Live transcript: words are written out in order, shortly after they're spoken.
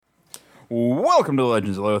Welcome to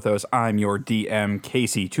Legends of Lothos. I'm your DM,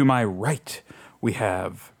 Casey. To my right, we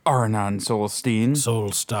have Arnon Solstein.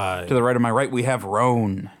 Solstein. To the right of my right, we have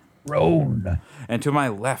Roan. Roan. And to my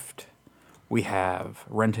left, we have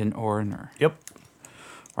Renton Orner. Yep.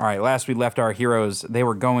 All right, last we left our heroes, they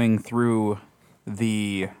were going through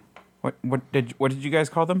the... What did you guys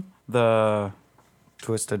call them? The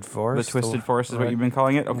Twisted Forest. The Twisted Forest is what you've been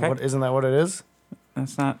calling it? Okay. Isn't that what it is?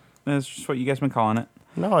 That's just what you guys been calling it.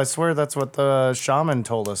 No, I swear that's what the shaman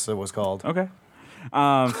told us it was called. Okay.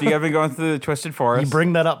 So you guys been going through the Twisted Forest. You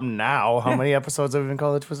bring that up now. How many episodes have we been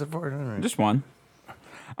called the Twisted Forest? All right. Just one.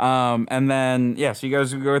 And then, so you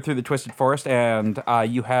guys go through the Twisted Forest, and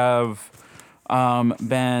you have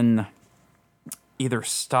been either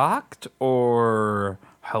stalked or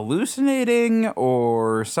hallucinating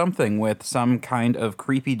or something with some kind of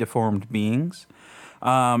creepy, deformed beings.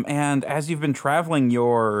 And as you've been traveling,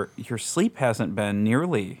 your sleep hasn't been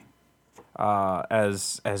nearly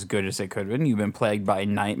as good as it could have been. You've been plagued by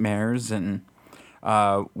nightmares and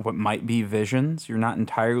what might be visions. You're not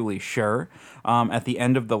entirely sure. At the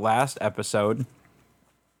end of the last episode,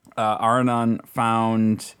 Aranon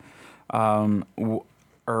found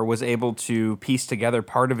or was able to piece together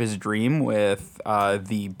part of his dream with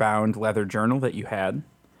the bound leather journal that you had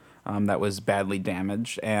that was badly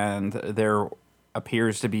damaged, and there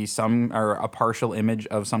appears to be a partial image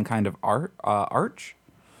of some kind of arch,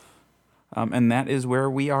 and that is where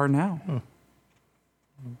we are now.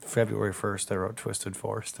 February 1st, I wrote Twisted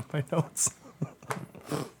Forest in my notes.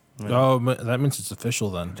 Oh, that means it's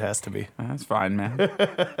official then. It has to be. That's fine, man.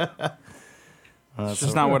 It's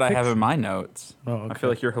just not what I have in my notes. Oh, okay. I feel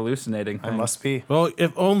like you're hallucinating things. I must be. Well,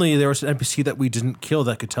 if only there was an NPC that we didn't kill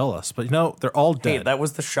that could tell us. But they're all dead. Hey, that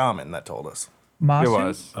was the shaman that told us. It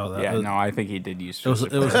was. Oh, I think he did use. It was.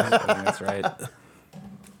 That's right.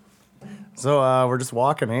 So we're just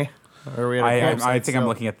walking, eh? Or are we at a I campsite think still? I'm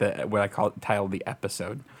looking at what I titled the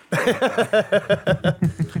episode.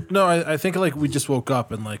 No, I think we just woke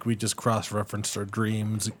up and we just cross-referenced our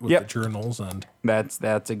dreams with the journals, and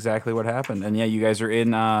That's exactly what happened. And yeah, you guys are in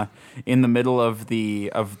the middle of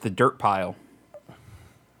the dirt pile.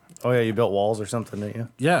 Oh, yeah, you built walls or something, didn't you?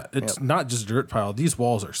 yeah, it's not just dirt pile. These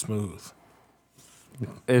walls are smooth.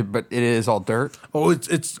 But it is all dirt. Oh,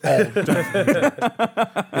 it's all definitely.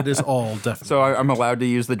 It is all definitely. So I'm allowed to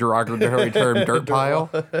use the derogatory term dirt pile.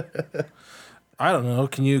 I don't know.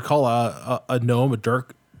 Can you call a gnome a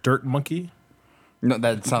dirt monkey? No,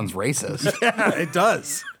 that sounds racist. Yeah, it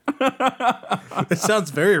does. It sounds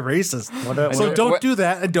very racist. So don't do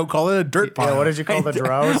that, and don't call it a dirt pile. Yeah, what did you call the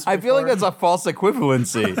drows? I feel like before? that's a false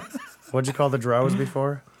equivalency. What'd you call the drows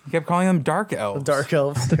before? You kept calling them dark elves. Dark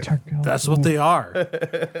elves. That's what they are.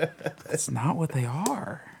 That's not what they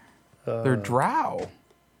are. They're drow.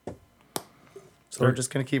 So we're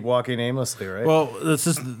just going to keep walking aimlessly, right? Well, this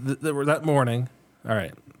is that morning. All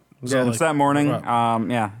right. Yeah, it's that morning.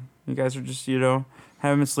 Yeah, you guys are just haven't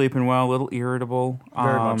been sleeping well, a little irritable.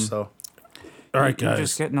 Very much so. All right, You're guys.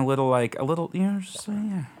 just getting a little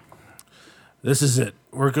yeah. This is it.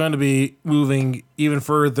 We're going to be moving even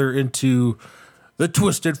further into the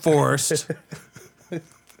Twisted Forest.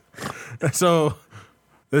 So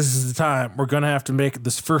this is the time. We're going to have to make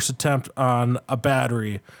this first attempt on a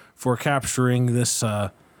battery for capturing this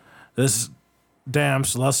damn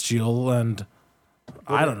celestial, and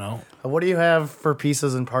I don't know. What do you have for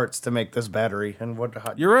pieces and parts to make this battery? And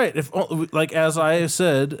You're right. If as I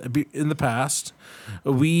said in the past,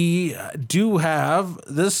 we do have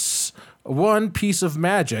this one piece of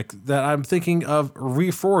magic that I'm thinking of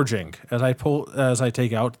reforging as I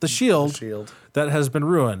take out the shield that has been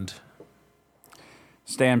ruined.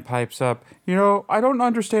 Stan pipes up. I don't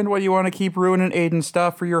understand why you want to keep ruining Aiden's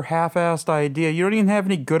stuff for your half-assed idea. You don't even have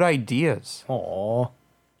any good ideas. Aw.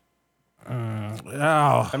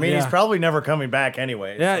 Oh, he's probably never coming back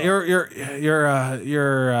anyway. Yeah, so.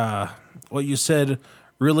 your what you said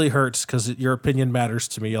really hurts because your opinion matters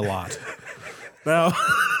to me a lot. Now,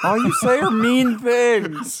 all you say are mean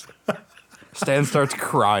things. Stan starts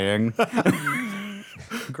crying.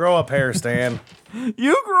 Grow up hair, Stan.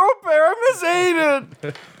 You grow up there. I miss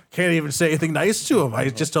Aiden. Can't even say anything nice to him. I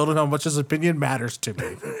just told him how much his opinion matters to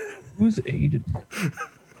me. Who's Aiden?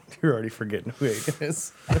 You're already forgetting who Aiden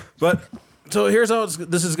is. But so here's how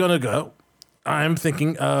this is going to go. I'm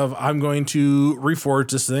thinking I'm going to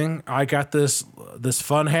reforge this thing. I got this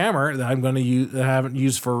fun hammer that I'm going to use that I haven't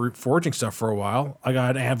used for forging stuff for a while. I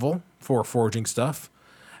got an anvil for forging stuff,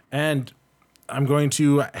 and I'm going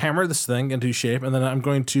to hammer this thing into shape, and then I'm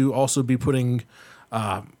going to also be putting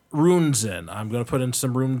runes in. I'm going to put in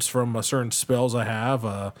some runes from certain spells I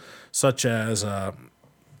have, such as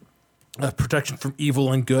protection from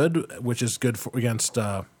evil and good, which is good for against.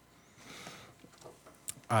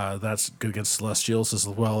 That's good against celestials as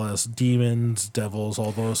well as demons, devils,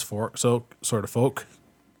 all those sort of folk.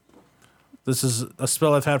 This is a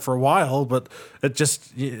spell I've had for a while, but it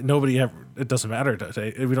just nobody ever. It doesn't matter.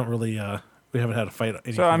 We don't really. We haven't had a fight.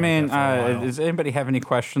 So I mean, does anybody have any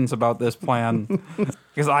questions about this plan?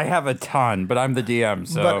 Because I have a ton, but I'm the DM,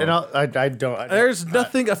 so. But I don't. There's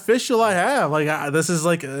nothing official I have. Like this is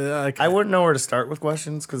like I wouldn't know where to start with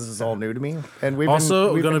questions because this is all new to me, and we've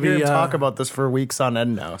Also been gonna hearing be, talk about this for weeks on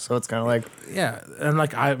end now. So it's kind of like yeah, and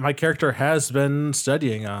like my character has been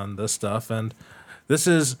studying on this stuff, and this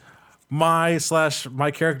is my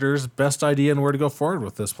character's best idea and where to go forward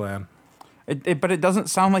with this plan. But it doesn't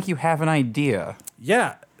sound like you have an idea.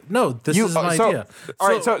 Yeah, no, this is an idea. All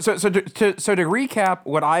right, so to recap,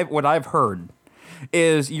 what I've heard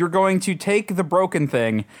is you're going to take the broken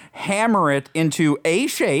thing, hammer it into a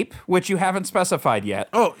shape which you haven't specified yet.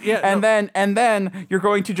 Oh yeah, and then you're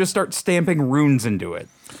going to just start stamping runes into it.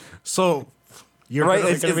 So you're right,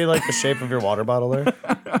 going to be like the shape of your water bottle there.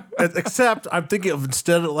 Except I'm thinking of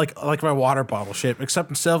instead of like my water bottle shape. Except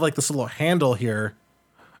instead of like this little handle here.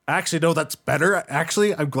 Actually, no, that's better.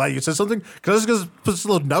 Actually, I'm glad you said something because I was going to put this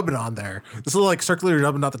little nubbin on there. This little like circular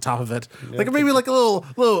nubbin at the top of it. Yeah, like maybe like a little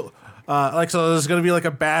so there's going to be like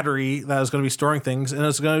a battery that is going to be storing things, and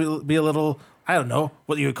it's going to be a little, I don't know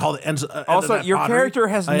what you would call it. Also, your character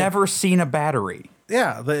has never seen a battery.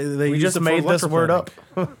 Yeah, they we just made this word up.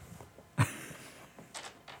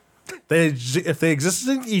 If they existed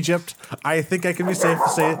in Egypt, I think I can be safe to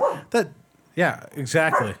say that. Yeah,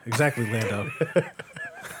 exactly, Lando.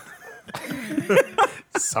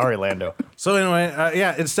 Sorry, Lando. So anyway,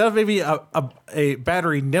 yeah, instead of maybe a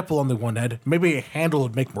battery nipple on the one end, maybe a handle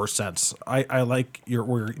would make more sense. I like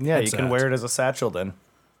your yeah, you can wear it as a satchel then.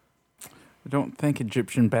 I don't think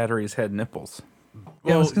Egyptian batteries had nipples.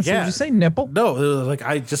 Yeah, I was gonna say, did you say nipple? No, like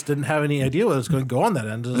I just didn't have any idea what was going to go on that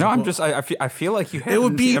end. No, I feel like you haven't it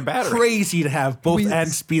would be seen a battery. Crazy to have both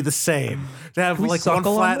ends be the same. To have like one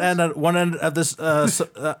flat end at one end of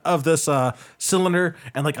this cylinder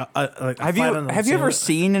and like a have you ever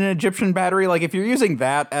seen an Egyptian battery? Like if you're using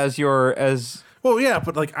that as well, yeah,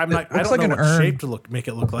 but like I don't know what shape to make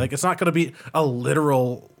it look like. It's not going to be a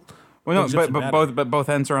literal. Well, no, but both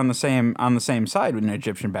ends are on the same side with an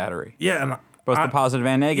Egyptian battery. Yeah, and both the positive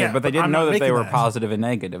and negative, yeah, but they didn't know that they were that. Positive and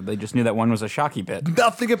negative. They just knew that one was a shocky bit.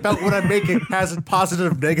 Nothing about what I'm making has a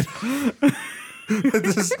positive negative.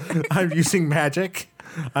 I'm using magic.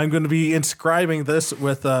 I'm going to be inscribing this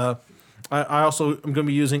with. I also am going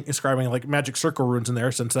to be inscribing like magic circle runes in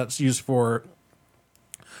there, since that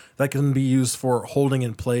can be used for holding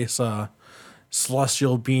in place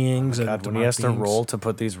celestial beings. Oh God, when he has to roll to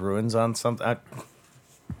put these runes on something.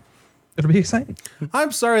 It'll be exciting.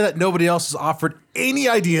 I'm sorry that nobody else has offered any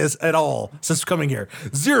ideas at all since coming here.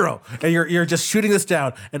 Zero. And you're just shooting this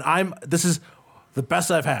down. And this is the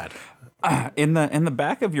best I've had. In the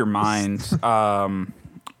back of your mind,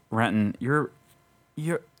 Renton, you're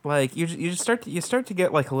like you start to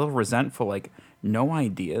get like a little resentful, like no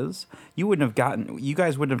ideas. You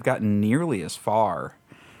guys wouldn't have gotten nearly as far,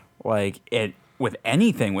 like it. With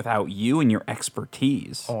anything without you and your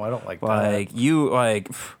expertise. Oh, I don't like that.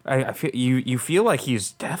 I feel you feel like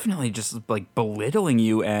he's definitely just like belittling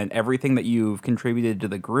you and everything that you've contributed to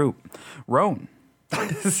the group. Roan.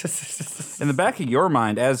 In the back of your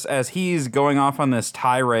mind, as he's going off on this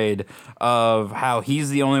tirade of how he's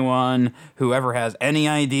the only one who ever has any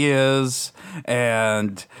ideas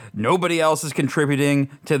and nobody else is contributing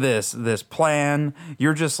to this plan,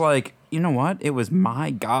 you're just like, you know what? It was my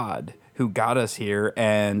God who got us here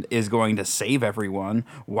and is going to save everyone.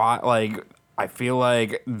 Why? Like, I feel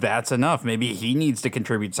like that's enough. Maybe he needs to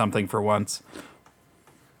contribute something for once.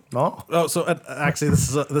 No. Oh, so actually,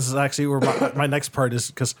 this is actually where my next part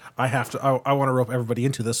is, because I want to rope everybody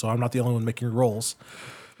into this, so I'm not the only one making rolls.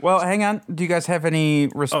 Well, hang on. Do you guys have any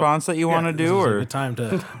response that you want to do, or a good time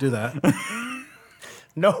to do that?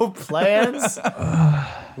 No plans.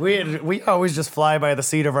 We always just fly by the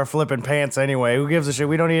seat of our flipping pants anyway. Who gives a shit?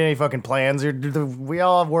 We don't need any fucking plans. We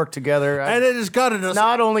all have worked together, and it has gotten us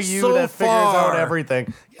not only you so that figures far. out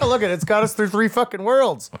everything. Yeah, look at it. It's got us through 3 fucking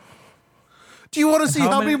worlds. Do you want to see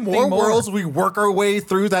how many more worlds we work our way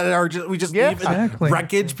through that are we just leave exactly.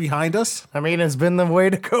 wreckage behind us? I mean, it's been the way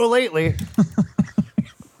to go lately.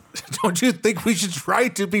 Don't you think we should try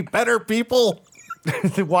to be better people?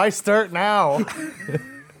 Why start now?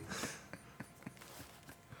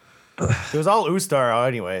 It was all Ustar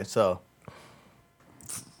anyway, so.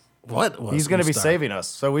 What was He's going to be Ustar? saving us,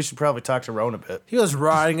 so we should probably talk to Roan a bit. He was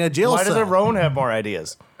riding a jail Why cell. doesn't Roan have more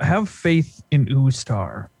ideas? Have faith in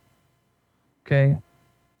Ustar. Okay.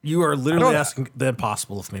 You are literally I don't- asking the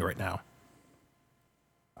impossible of me right now.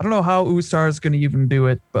 I don't know how Ustar is going to even do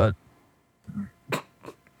it, but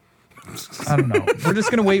I don't know. We're just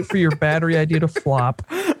going to wait for your battery idea to flop,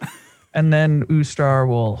 and then Ustar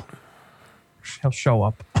he'll show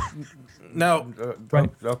up. Now, Right.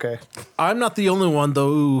 Okay. I'm not the only one though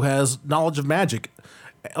who has knowledge of magic.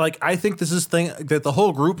 Like I think this is thing that the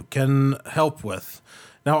whole group can help with.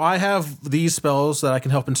 Now I have these spells that I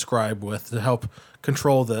can help inscribe with to help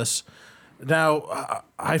control this. Now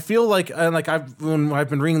I feel like when I've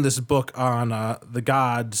been reading this book on the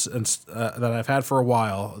gods and that I've had for a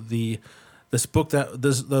while. This book that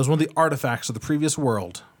was one of the artifacts of the previous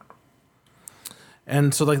world.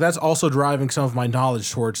 And so, like, that's also driving some of my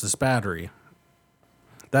knowledge towards this battery.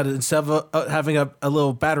 That instead of having a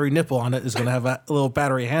little battery nipple on it, is going to have a little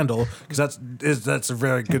battery handle, because that's a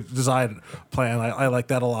very good design plan. I like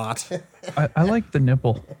that a lot. I like the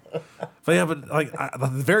nipple. But yeah, the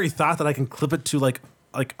very thought that I can clip it to like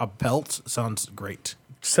a belt sounds great.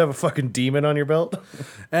 Just have a fucking demon on your belt.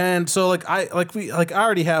 And so I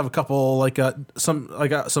already have a couple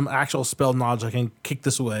some actual spell knowledge I can kick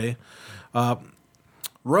this away.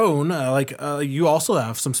 Roan, you also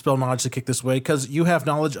have some spell knowledge to kick this way because you have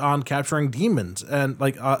knowledge on capturing demons and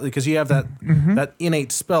because you have that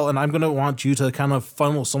innate spell, and I'm going to want you to kind of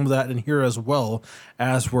funnel some of that in here as well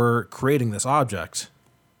as we're creating this object.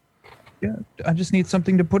 Yeah, I just need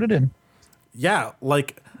something to put it in. Yeah,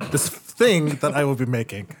 like this thing that I will be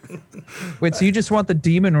making. Wait, so you just want the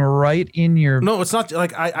demon right in your... No, it's not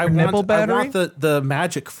like I nipple want battery? the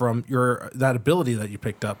magic from that ability that you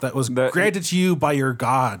picked up that was granted to you by your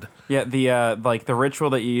god. Yeah, the ritual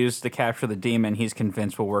that you use to capture the demon, he's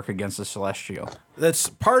convinced will work against the celestial. That's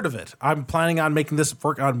part of it. I'm planning on making this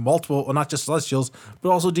work on multiple, well, not just celestials, but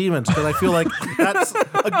also demons, because I feel like that's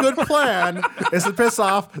a good plan. Is to piss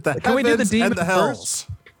off the Can we do the heavens demon and the hells.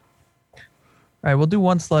 All right, we'll do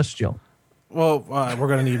one celestial. Well, we're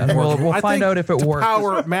going to need And more. we'll I find think out if it to works.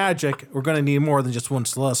 power magic, we're going to need more than just one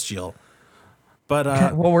celestial. But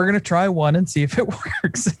Well, we're going to try one and see if it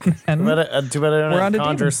works. And Too bad I don't We're on have to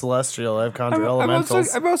conjure demons. celestial. I have conjure I'm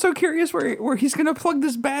elementals. also curious where he's gonna plug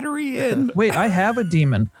this battery in. wait, I have a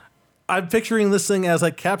demon. I'm picturing this thing as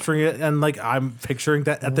like capturing it, and like I'm picturing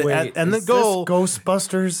that at the Wait, and the is goal. this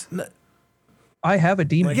Ghostbusters? I have a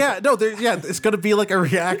demon. Yeah, no, it's going to be like a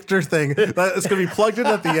reactor thing. It's going to be plugged in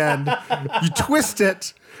at the end. You twist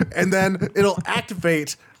it, and then it'll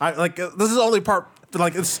activate. This is the only part.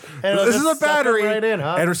 Like this is a just suck it battery, right in,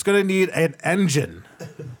 huh? and it's going to need an engine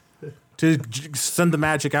to send the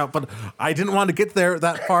magic out. But I didn't want to get there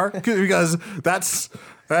that far because that's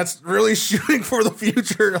really shooting for the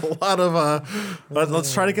future. A lot of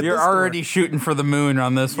let's try to get. You're this already shooting for the moon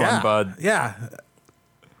on this yeah, one, bud. Yeah.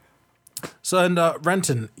 So, and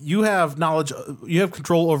Renton, you have knowledge, you have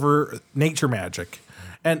control over nature magic.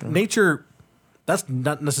 And nature, that's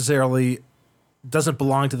not necessarily, doesn't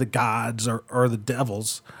belong to the gods or the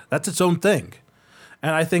devils. That's its own thing.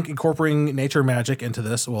 And I think incorporating nature magic into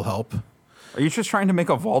this will help. Are you just trying to make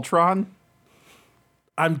a Voltron?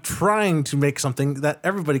 I'm trying to make something that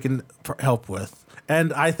everybody can help with.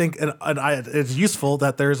 And I think it's useful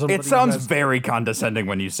that there's somebody It sounds who has- very condescending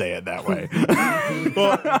when you say it that way.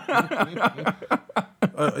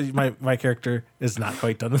 my character is not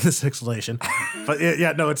quite done with this explanation, but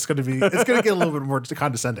yeah, no, it's gonna get a little bit more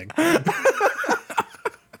condescending.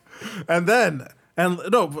 and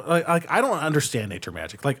no, like I don't understand nature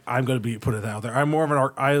magic. Like I'm gonna be putting it out there. I'm more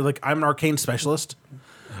of I'm an arcane specialist.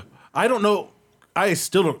 I don't know. I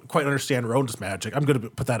still don't quite understand Rona's magic. I'm gonna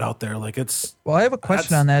put that out there. Like it's. Well, I have a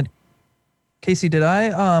question on that. Casey, did I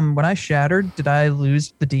when I shattered, did I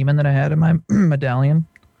lose the demon that I had in my medallion?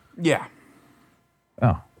 Yeah.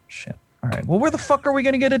 Oh shit. All right. Well, where the fuck are we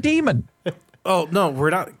gonna get a demon? Oh no, we're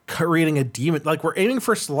not creating a demon. Like we're aiming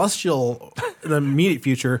for celestial in the immediate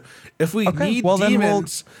future. If we Okay, need well, then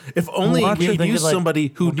demons, if only Well, we actually, knew think of, like,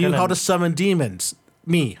 somebody who what knew kind how of- to summon demons.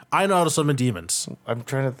 Me, I know how to summon demons. I'm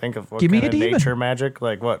trying to think of what Give me kind a of demon. nature magic.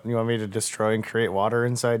 Like what? You want me to destroy and create water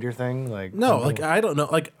inside your thing? Like No, like I don't know.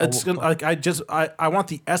 Like it's gonna, like I want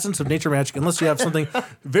the essence of nature magic. Unless you have something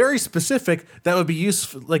very specific that would be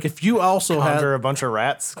useful. Like if you also conjure have a bunch of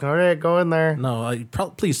rats. All right, go in there. no,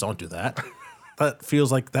 please don't do that. That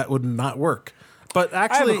feels like that would not work. But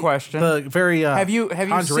actually, question. The very Have you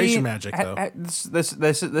conjuration seen magic though.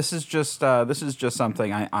 this is just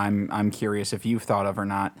something I'm curious if you've thought of or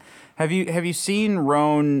not. Have you seen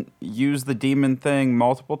Roan use the demon thing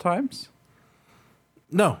multiple times?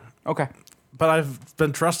 No, Okay. but I've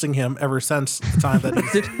been trusting him ever since the time that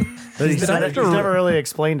he He's said it. never really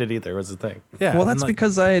explained it either. Was the thing. Yeah, Well, and that's like-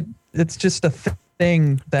 because it's just a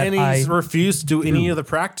thing that And he's refused to do any of the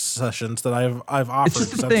practice sessions that I've offered. It's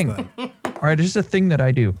just a since thing. then. All right, it's just a thing that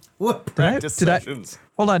I do. What Did I- practice did I- sessions?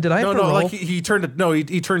 Hold on, did I have to roll? Like he turned it. No,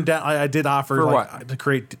 he turned down. I did offer For like, what? to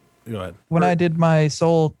create. Go ahead. When I did my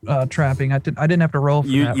soul trapping, I didn't have to roll for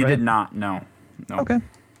You that, you right? did not. No. Okay.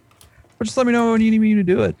 But just let me know when you need me to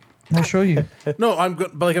do it. I'll show you. No,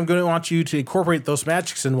 but I'm going to want you to incorporate those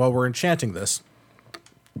magics in while we're enchanting this.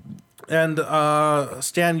 And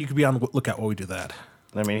Stan, you could be on the lookout while we do that.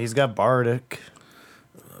 I mean, he's got Bardic.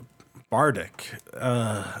 Bardic.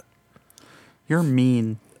 You're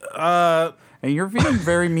mean. And you're being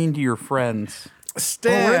very mean to your friends.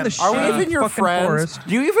 Stan, we're in the Are we shady even your fucking friends? forest.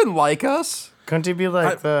 Do you even like us? Couldn't he be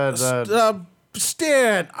like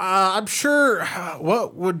Stan, I'm sure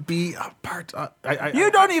what would be a part. You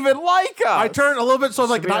don't even like us. I turn a little bit so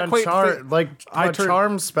like be not on quite. I turn-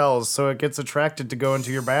 charm spells so it gets attracted to go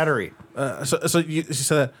into your battery. So you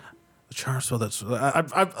said that the charm spell. That's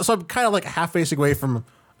I'm kind of like half facing away from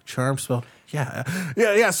charm spell.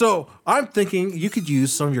 Yeah. So I'm thinking you could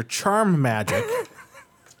use some of your charm magic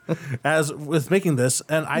as with making this,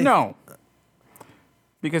 and I No.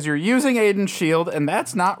 Because you're using Aiden's shield, and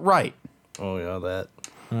that's not right. Oh yeah, that.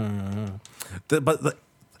 But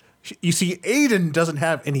you see, Aiden doesn't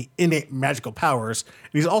have any innate magical powers,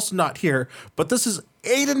 and he's also not here. But this is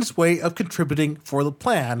Aiden's way of contributing for the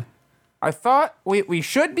plan. I thought what we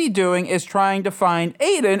should be doing is trying to find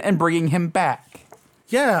Aiden and bringing him back.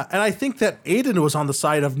 Yeah, and I think that Aiden was on the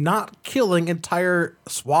side of not killing entire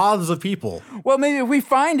swaths of people. Well, maybe if we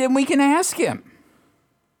find him, we can ask him.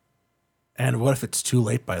 And what if it's too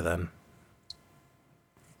late by then?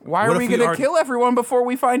 Why What are we if we going are- to kill everyone before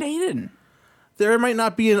we find Aiden? There might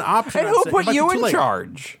not be an option. And who It put might be you too in late.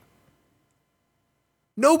 charge?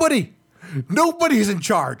 Nobody. Nobody's in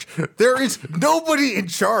charge. There is nobody in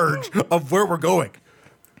charge of where we're going.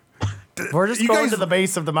 We're just You going guys- to the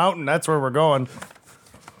base of the mountain. That's where we're going.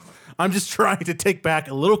 I'm just trying to take back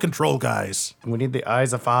a little control, guys. We need the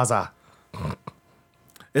eyes of Faza.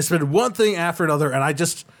 It's been one thing after another, and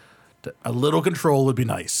a little control would be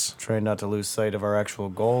nice. Trying not to lose sight of our actual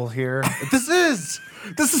goal here. This is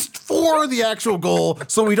for the actual goal,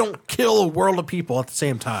 so we don't kill a world of people at the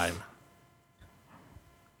same time.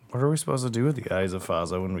 What are we supposed to do with the eyes of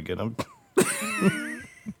Faza when we get them?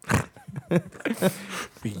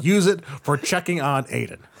 We use it for checking on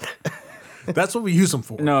Aiden. That's what we use them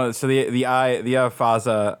for. No, so the eye of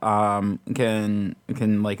Faza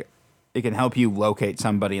can like it can help you locate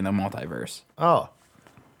somebody in the multiverse Oh,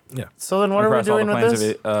 Yeah. so then what are we across all the doing with planes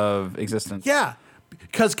this? of existence. Yeah,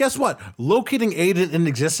 because guess what? Locating Aiden in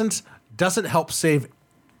existence doesn't help save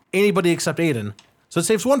anybody except Aiden. So it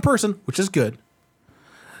saves one person, which is good.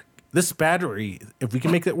 This battery, if we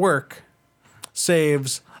can make it work,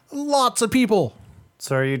 saves lots of people.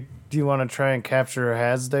 So do you want to try and capture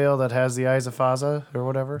Hasdale that has the eyes of Faza or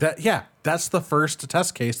whatever? That's the first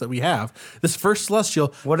test case that we have. This first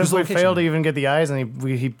celestial. What if whose we location- fail to even get the eyes and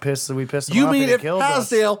we piss him You off mean and he if kills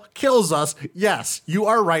us? Hasdale kills us? Yes, you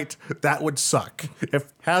are right. That would suck.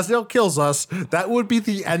 If Hasdale kills us, that would be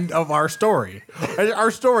the end of our story. And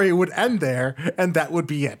our story would end there, and that would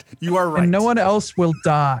be it. You are right. And no one else will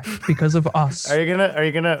die because of us. Are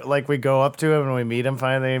you gonna like we go up to him and we meet him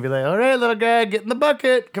finally and be like, all right, little guy, get in the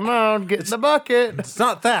bucket. Come on, get in the bucket. It's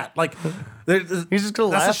not that. Like, He's just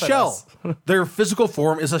gonna that's laugh a at shell. us. Their physical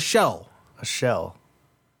form is a shell. A shell.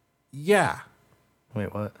 Yeah.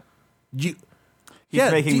 Wait, what? You.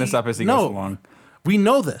 He's making this up as he goes along. We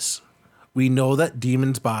know this. We know that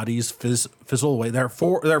demons' bodies fizzle away. Their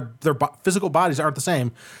physical bodies aren't the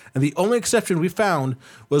same, and the only exception we found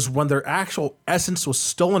was when their actual essence was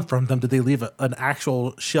stolen from them. Did they leave an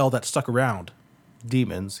actual shell that stuck around?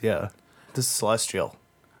 Demons, yeah. This is celestial.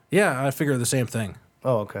 Yeah, I figure the same thing.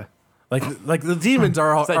 Oh, okay. Like the demons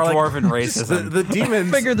are all It's that are like- dwarven racism. The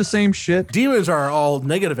demons Figure the same shit. demons are all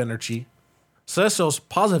negative energy. Celestials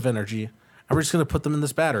positive energy, and we're just gonna put them in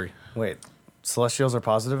this battery. Wait, celestials are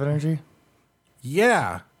positive energy?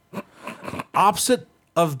 Yeah. Opposite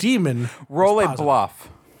of demon. Roll is a positive. bluff.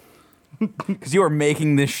 Because you are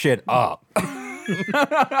making this shit up.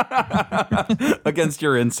 Against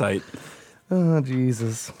your insight. Oh,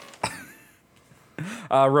 Jesus.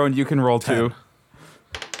 Rowan, you can roll too.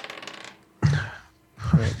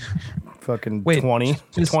 Fucking Wait, 20,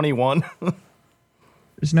 just- 21.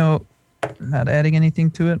 There's not adding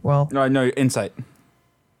anything to it. Well, No, insight.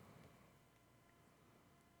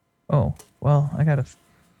 oh, well, I got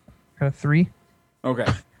a 3. Okay.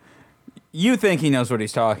 You think he knows what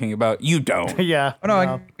he's talking about. You don't. Yeah. Oh no,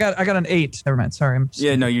 I got an 8. Never mind. Sorry.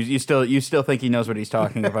 Yeah, no, you still think he knows what he's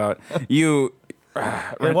talking about. You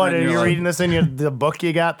Like, what, are And you you're reading this in the book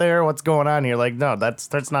you got there? What's going on here? Like, no,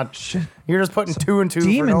 that's not. Shit. You're just putting two and two.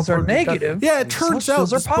 Demons for no are negative. Yeah, it turns out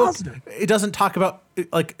Celestials are this book, positive. it doesn't talk about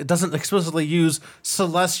it doesn't explicitly use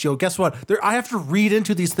celestial. Guess what? I have to read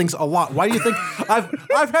into these things a lot. Why do you think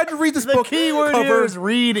I've had to read this The book? key word cover- here is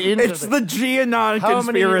read into It's the GAnon How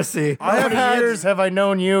many- conspiracy. How many years have I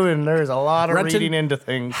known you? And there's a lot of Renton, reading into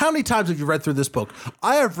things. How many times have you read through this book?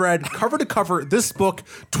 I have read cover to cover this book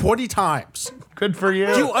 20 times. Good for you.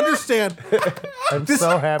 Do you understand I'm this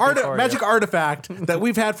so happy for you. magic artifact that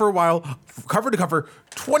we've had for a while, cover to cover,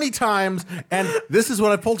 20 times, and this is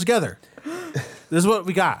what I pulled together. This is what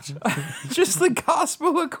we got. Just the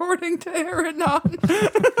gospel according to Aranon.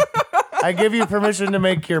 I give you permission to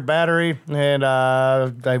make your battery, and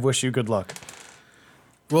I wish you good luck.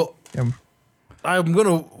 Well, Um, I'm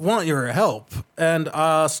gonna want your help, and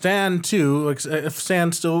Stan too. If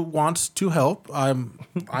Stan still wants to help,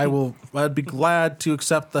 I'd be glad to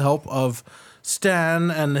accept the help of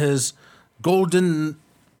Stan and his golden.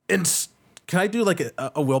 Can I do like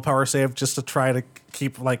a willpower save just to try to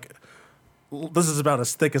keep like? This is about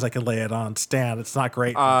as thick as I can lay it on Stan. It's not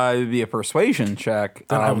great. It'd be a persuasion check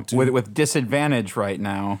Then I would do- with disadvantage right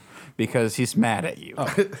now because he's mad at you.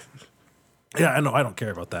 Yeah, I know. I don't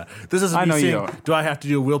care about that. This is I me know you seeing, don't. do I have to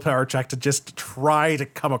do a willpower check to just try to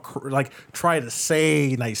try to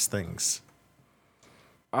say nice things?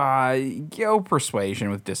 Go persuasion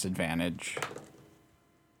with disadvantage.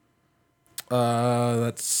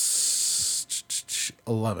 That's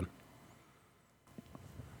 11.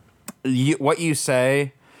 What you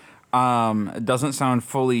say doesn't sound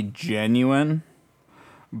fully genuine,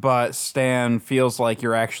 but Stan feels like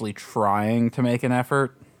you're actually trying to make an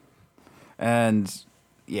effort, and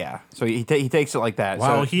yeah, so he takes it like that.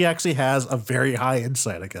 Wow, So he actually has a very high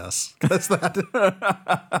insight, I guess. That's that.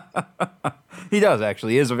 he does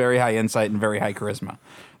actually. He has a very high insight and very high charisma.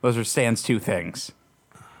 Those are Stan's two things.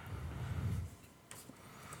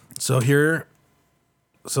 So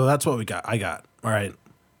that's what we got. I got. All right.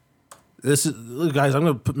 This is, guys, I'm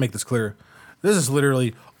going to make this clear. This is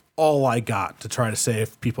literally all I got to try to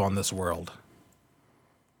save people on this world.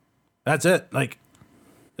 That's it. Like,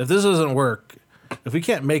 if this doesn't work, if we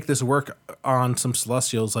can't make this work on some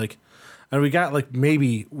Celestials, like, and we got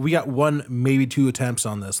one, maybe two attempts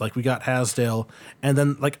on this. Like, we got Hasdale, and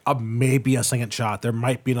then like maybe a second shot. There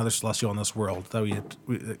might be another Celestial on this world that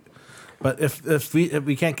but if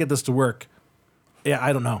we can't get this to work, yeah,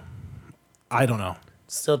 I don't know.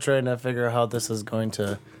 Still trying to figure out how this is going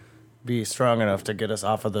to be strong enough to get us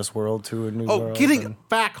off of this world to a new world. Getting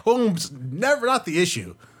back home's not the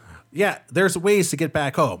issue. Yeah, there's ways to get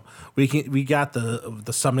back home. We got the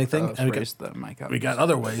summoning thing, Let's and raise the mic up. we got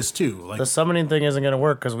other ways too. Like The summoning thing isn't going to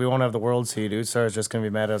work because we won't have the world seed. Utsar's just going to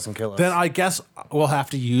be mad at us and kill us. then I guess we'll have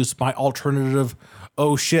to use my alternative.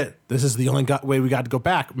 Oh shit! This is the only way we got to go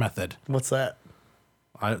back method. What's that?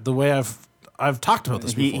 The way I've talked about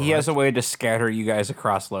this before. He has a way to scatter you guys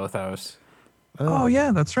across Lothos. Oh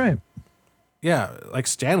yeah, that's right. Yeah, like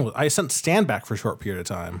I sent Stan back for a short period of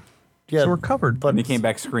time. Yeah, So we're covered. but And he came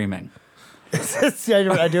back screaming.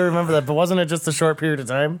 I do remember that. But wasn't it just a short period of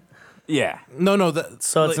time? Yeah. No,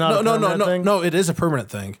 So it's not a permanent thing? No, it is a permanent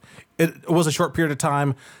thing. It was a short period of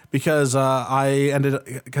time because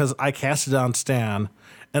I casted on Stan,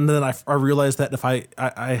 and then I realized that if I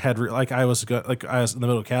was in the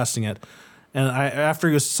middle of casting it, and after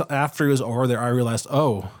he was over there, I realized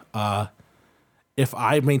if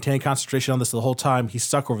I maintain concentration on this the whole time, he's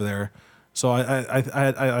stuck over there. So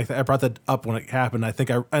I brought that up when it happened. I think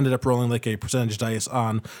I ended up rolling like a percentage dice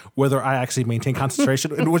on whether I actually maintained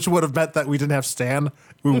concentration, which would have meant that we didn't have Stan.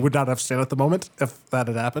 We would not have Stan at the moment if that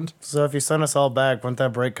had happened. So if you send us all back, wouldn't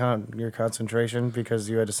that break your concentration because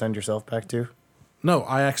you had to send yourself back too? No,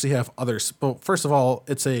 I actually have others. Well, first of all,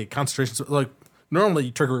 it's a concentration. Like normally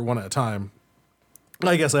you trigger it one at a time.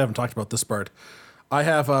 I guess I haven't talked about this part. I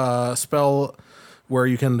have a spell where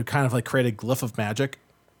you can kind of like create a glyph of magic.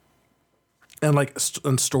 And like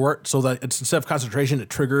and store it so that it's, instead of concentration,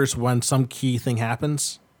 it triggers when some key thing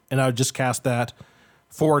happens. And I would just cast that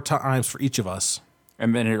 4 times for each of us.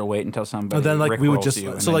 And then it'll wait until somebody. And then like we would Rickrolls just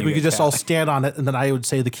you, and so then like you we could get just all tapped. stand on it, and then I would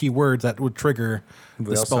say the key word that would trigger We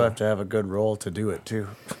the also spell have to have a good roll to do it too.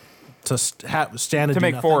 to stand and to do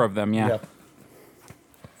make nothing. 4 of them. Yeah. Yep.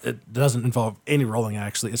 It doesn't involve any rolling.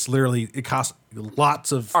 Actually, it's literally it costs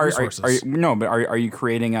lots of Are resources. are you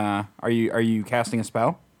creating a? Are you casting a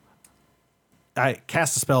spell? I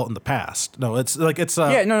cast a spell in the past. No, it's like it's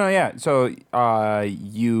Yeah. So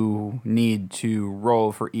you need to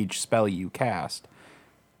roll for each spell you cast.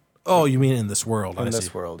 Oh, you mean in this world? In I this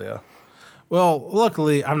see. world, yeah. Well,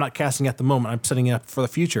 luckily, I'm not casting at the moment. I'm setting it up for the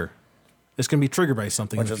future. It's going to be triggered by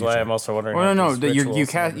something. Which in the is why future. I'm also wondering. Well, no, what no. these You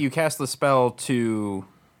rituals are. you cast the spell to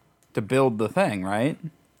build the thing, right?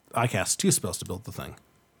 I cast 2 spells to build the thing.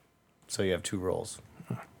 So you have 2 rolls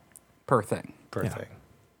Per thing. per Yeah. thing.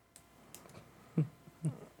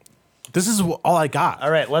 This is all I got.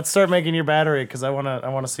 All right, let's start making your battery because I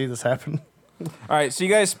wanna see this happen. All right, so you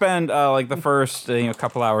guys spend like the first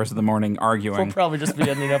couple hours of the morning We'll arguing. probably just be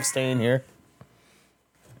ending up staying here.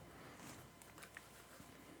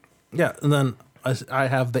 Yeah, and then I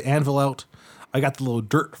have the anvil out. I got the little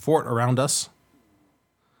dirt fort around us.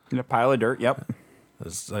 In a pile of dirt. Yep.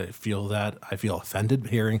 As I feel offended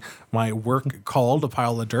hearing my work called a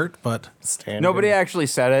pile of dirt, but Stan Nobody actually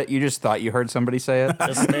said it. You just thought you heard somebody say it.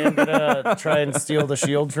 Is Stan gonna try and steal the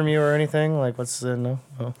shield from you or anything? Like, what's the no?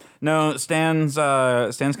 Oh. No, Stan's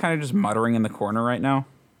kind of just muttering in the corner right now.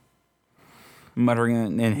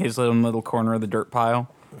 Muttering in his little corner of the dirt pile.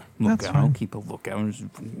 Look That's out! fine. Keep a lookout.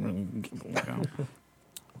 Keep a lookout.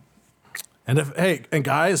 and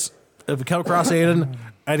guys, if we come across Aiden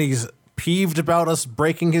and he's peeved about us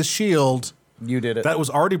breaking his shield, You did it. that was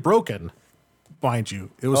already broken, mind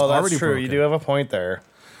you. It was oh, that's already true. broken. You do have a point there.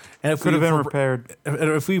 And if Could have we, been repaired.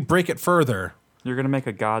 if we break it further, You're gonna make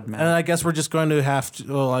a god and man. I guess we're just going to have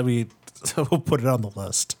to. Well, I mean, we'll put it on the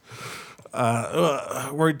list.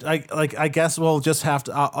 I guess we'll just have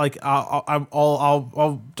to.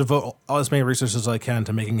 I'll devote as many resources as I can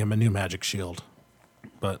to making him a new magic shield.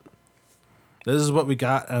 But this is what we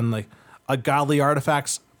got, and like a godly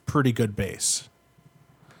artifact's pretty good base.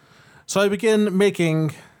 So I begin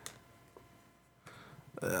making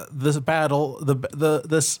this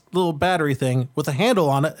this little battery thing with a handle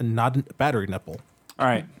on it and not a battery nipple. All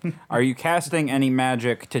right. Are you casting any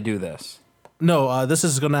magic to do this? No, this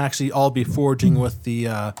is going to actually all be forging with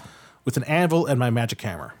the with an anvil and my magic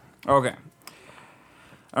hammer. Okay.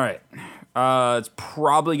 All right. It's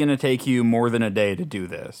probably going to take you more than a day to do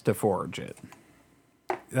this, to forge it.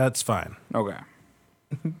 That's fine. Okay.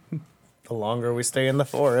 The longer we stay in the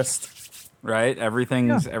forest. Right?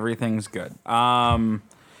 Everything's good.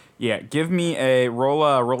 Yeah, give me a roll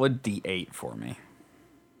a d8 for me.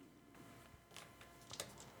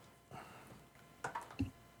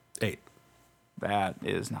 8. That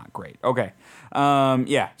is not great. Okay.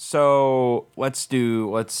 Yeah. So let's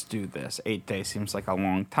do this. 8 days seems like a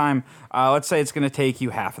long time. Let's say it's going to take you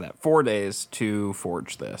half of that, 4 days to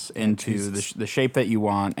forge this into the shape that you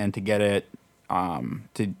want and to get it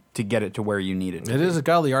to get it to where you need it. It is a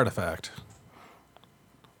godly artifact.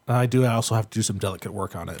 I also have to do some delicate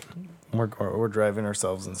work on it. We're driving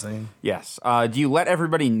ourselves insane. Yes. Do you let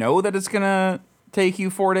everybody know that it's going to take you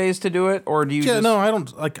 4 days to do it, or do you? Yeah, just... no, I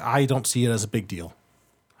don't like. I don't see it as a big deal.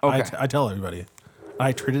 Okay. I tell everybody,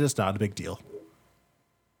 I treat it as not a big deal.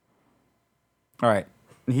 All right.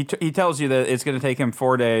 He tells you that it's going to take him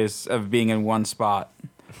 4 days of being in one spot.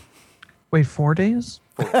 Wait, 4 days?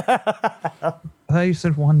 I thought you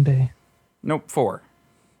said 1 day. Nope, 4.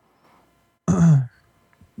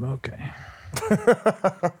 Okay.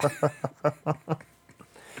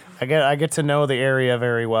 I get to know the area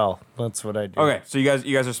very well. That's what I do. Okay, so you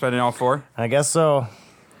guys are spending all 4? I guess so.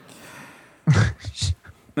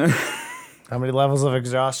 How many levels of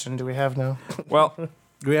exhaustion do we have now? Well,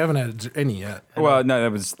 We haven't had any yet. well, no,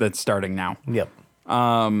 that's starting now. Yep.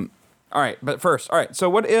 All right, but first, all right. So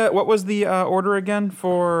what was the order again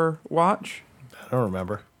for watch? I don't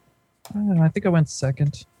remember. I don't know, I think I went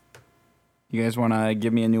second. You guys want to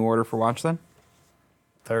give me a new order for watch then?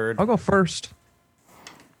 Third. I'll go first.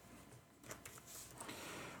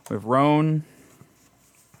 We have Roan.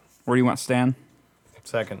 Where do you want Stan?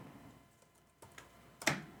 Second.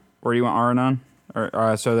 Where do you want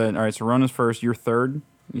Aranon? So then, all right. So Roan is first. You're third.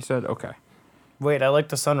 You said okay. Wait, I like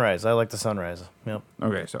the sunrise. Yep.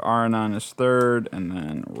 Okay, so Aranon is third, and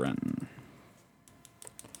then Ren.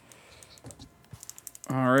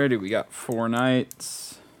 Alrighty, we got 4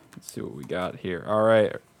 nights. Let's see what we got here. All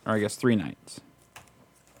right, or I guess 3 nights.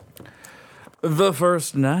 The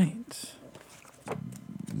first night.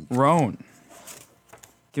 Roan.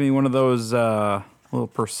 Give me one of those little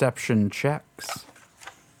perception checks.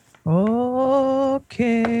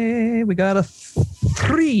 Okay, we got a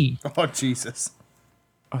 3. Oh, Jesus.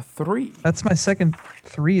 A 3. That's my second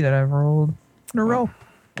 3 that I've rolled in a row.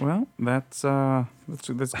 Well, that's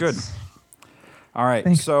good. All right,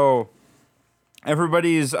 Thanks. so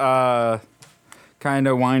everybody's kind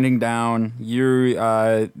of winding down.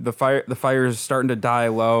 The fire is starting to die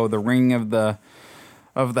low. The ring of the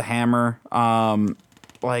hammer,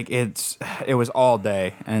 like it was all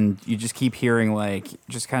day, and you just keep hearing like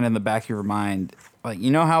just kind of in the back of your mind, like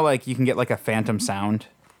you know how like you can get like a phantom sound,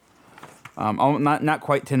 not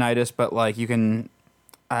quite tinnitus, but like you can.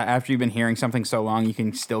 after you've been hearing something so long, you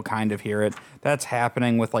can still kind of hear it. That's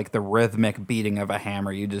happening with like the rhythmic beating of a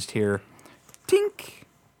hammer. You just hear tink,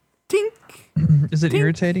 tink. Is it Ding.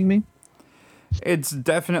 irritating me? It's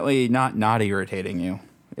definitely not irritating you.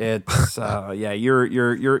 It's yeah,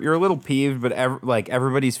 you're a little peeved, but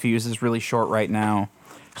everybody's fuse is really short right now.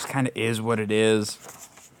 Just kind of is what it is.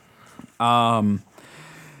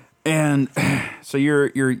 And so you're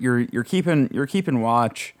keeping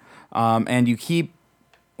watch, and you keep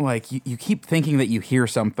you keep thinking that you hear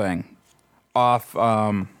something off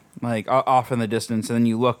off in the distance, and then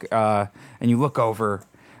you look over,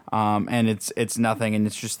 and it's nothing, and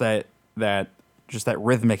it's just that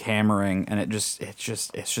rhythmic hammering, and it's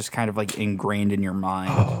just kind of like ingrained in your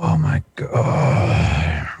mind. Oh my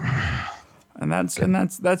god. And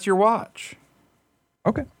that's your watch.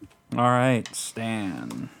 Okay. All right,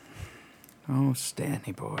 Stan. Oh,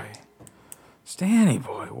 Stanny boy. Stanny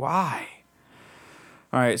boy, why?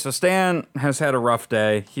 All right, so Stan has had a rough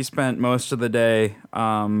day. He spent most of the day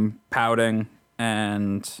pouting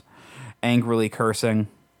and angrily cursing.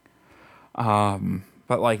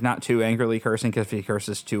 But like not too angrily cursing, because if he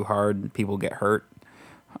curses too hard, people get hurt.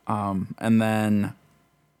 And then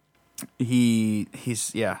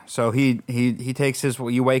so he takes his,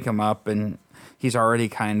 you wake him up and he's already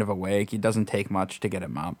kind of awake. It doesn't take much to get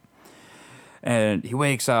him up. And he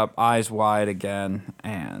wakes up, eyes wide again,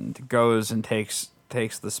 and goes and takes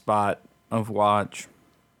the spot of watch.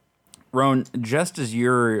 Roan, just as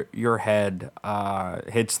your head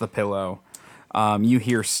hits the pillow, you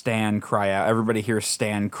hear Stan cry out. Everybody hears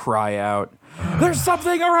Stan cry out, "There's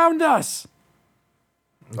something around us!"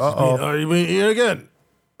 Uh-oh. You mean again?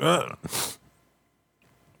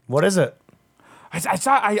 What is it?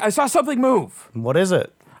 I saw something move. What is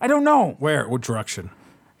it? I don't know. Where? What direction?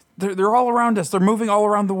 They're all around us. They're moving all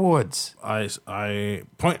around the woods. I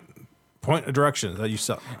point a direction that you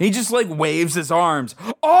saw. He just like waves his arms.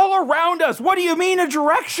 All around us. What do you mean a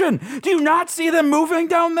direction? Do you not see them moving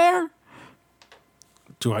down there?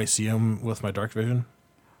 Do I see him with my dark vision?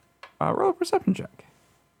 Roll a perception check.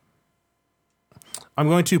 I'm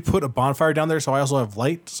going to put a bonfire down there, so I also have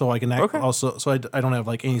light, so I can act Okay. also. So I don't have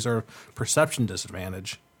like any sort of perception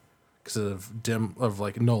disadvantage because of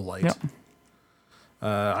like no light. Yep.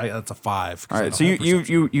 That's a 5. All right, so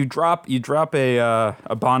you drop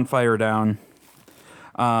a bonfire down,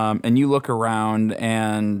 and you look around,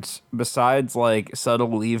 and besides like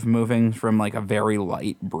subtle leaf moving from like a very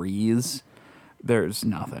light breeze, there's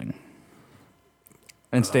nothing.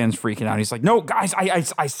 And Stan's freaking out. He's like, "No, guys,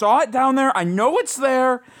 I saw it down there. I know it's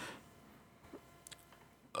there."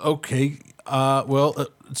 Okay. Well,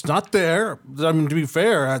 it's not there. I mean, to be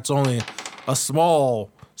fair, it's only a small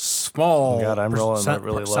God, I'm rolling that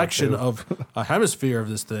really low, section too. of a hemisphere of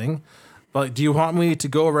this thing. But do you want me to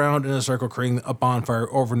go around in a circle creating a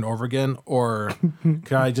bonfire over and over again, or do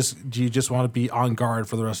you just want to be on guard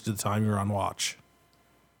for the rest of the time you're on watch?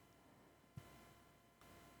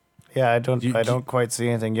 Yeah, I don't quite see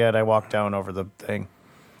anything yet. I walk down over the thing.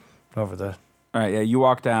 Over the... All right, yeah, you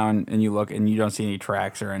walk down and you look, and you don't see any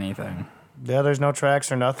tracks or anything. Yeah, there's no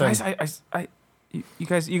tracks or nothing. Guys,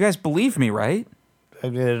 you guys believe me, right?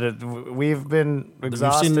 We've been We've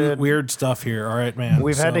exhausted. seen weird stuff here. All right, man.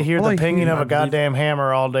 We've had to hear All the I pinging hear- of a goddamn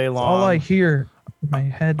hammer all day long. All I hear in my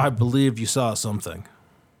head. I believe you saw something.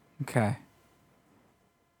 Okay.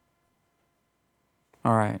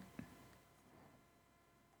 All right.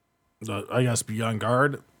 I guess be on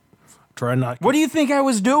guard. Try not. What do you think I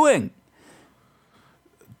was doing?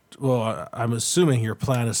 Well, I'm assuming your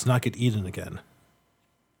plan is to not get eaten again.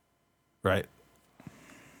 Right.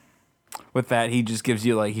 With that, he just gives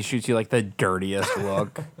you he shoots you like the dirtiest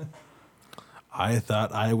look. I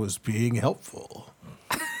thought I was being helpful.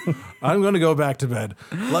 I'm going to go back to bed.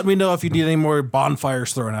 Let me know if you need any more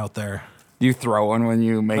bonfires thrown out there. You throw one when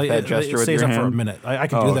you make that gesture it with stays your up hand. for a minute. I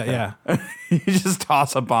can do that, yeah. You just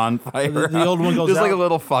toss a bonfire. The old one goes just like out. a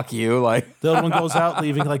little fuck you, like. The old one goes out,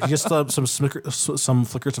 leaving like just some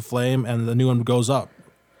flickers of flame, and the new one goes up.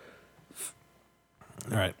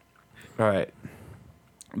 All right. All right.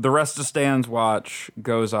 The rest of Stan's watch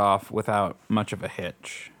goes off without much of a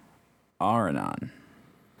hitch. Aranon.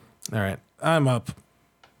 All right. I'm up.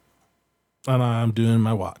 And I'm doing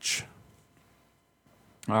my watch.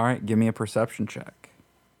 All right, give me a perception check.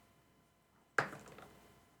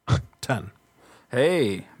 10.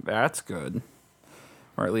 Hey, that's good,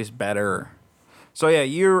 or at least better. So yeah,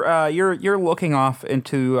 you're looking off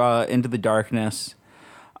into the darkness,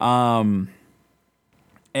 and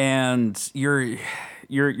you're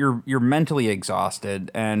mentally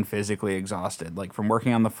exhausted and physically exhausted, like from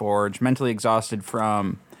working on the forge, mentally exhausted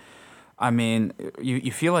from I mean,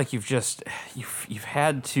 you feel like you've just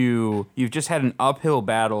had an uphill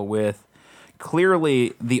battle with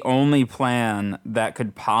clearly the only plan that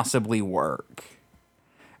could possibly work,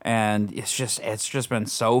 and it's just been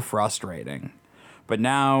so frustrating. But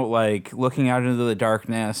now, like, looking out into the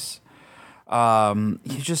darkness,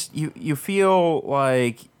 you feel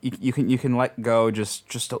like you can let go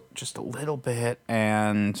just a little bit,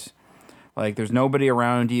 and like there's nobody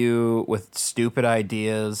around you with stupid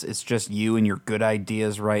ideas. It's just you and your good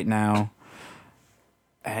ideas right now,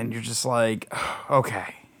 and you're just like,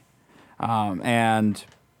 okay, and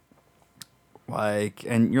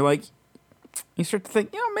you're like, you start to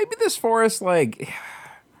think, maybe this forest, like,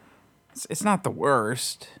 it's not the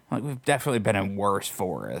worst. Like, we've definitely been in worse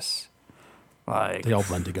forests. Like, They all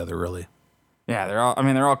blend together, really. yeah, they're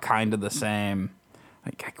all kind of the same.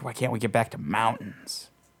 Like, why can't we get back to mountains?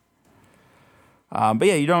 But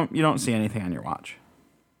yeah, you don't see anything on your watch.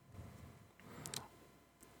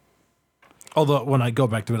 Although when I go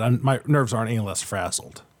back to it, my nerves aren't any less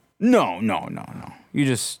frazzled. No. You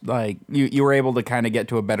just like you were able to kind of get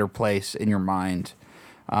to a better place in your mind,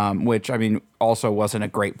 which I mean also wasn't a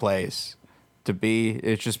great place to be.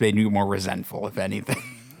 It just made you more resentful, if anything.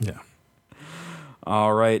 Yeah.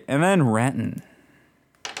 All right, and then Renton.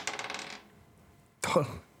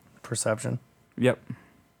 Perception. Yep.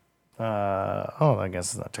 I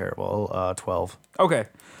guess it's not terrible. 12. Okay.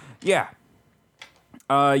 Yeah.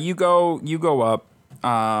 You go up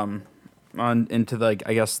on into like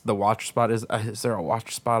I guess the watch spot is there a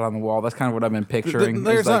watch spot on the wall? That's kind of what I've been picturing.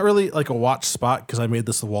 There's Is, like, not really like a watch spot because I made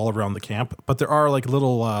this the wall around the camp, but there are like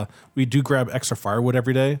little. We do grab extra firewood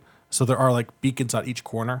every day, so there are like beacons at each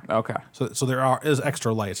corner. Okay. So there is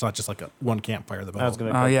extra light. It's not just like a one campfire. I was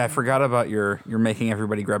gonna. Oh yeah, I forgot about you're making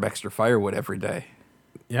everybody grab extra firewood every day.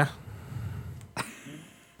 Yeah.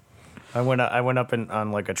 I went up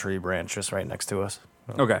on like a tree branch just right next to us.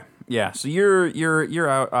 Okay. Yeah. So you're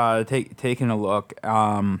out taking a look,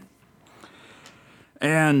 and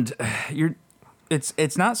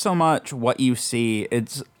it's not so much what you see;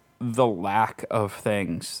 it's the lack of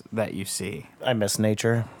things that you see. I miss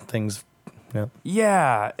nature. Things. Yeah.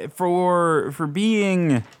 Yeah, for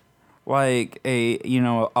being like a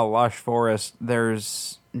lush forest,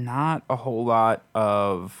 there's not a whole lot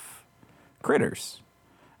of critters.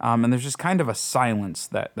 And there's just kind of a silence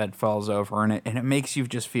that falls over, and it makes you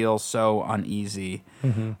just feel so uneasy.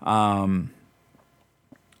 Mm-hmm.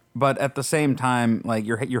 But at the same time, like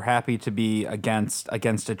you're happy to be against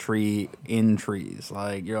a tree in trees.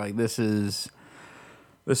 Like you're like this is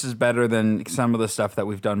better than some of the stuff that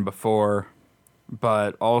we've done before,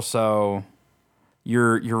 but also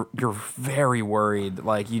you're very worried.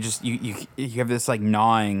 Like you have this like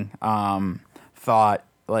gnawing thought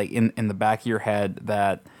like in the back of your head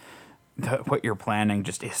that what you're planning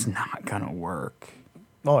just is not gonna work.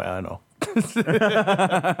 Oh yeah, I know.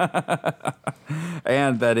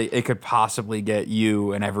 And that it could possibly get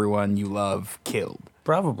you and everyone you love killed.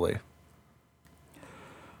 Probably.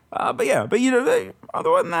 But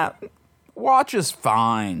other than that, watch is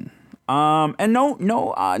fine. And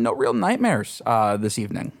no real nightmares this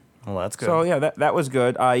evening. Well, that's good. So yeah, that was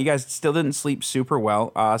good. You guys still didn't sleep super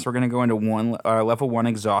well, so we're gonna go into level 1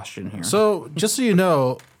 exhaustion here. So just so you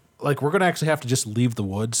know, like we're gonna actually have to just leave the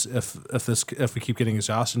woods if we keep getting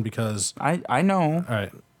exhaustion because I know, all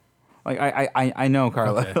right. like I know,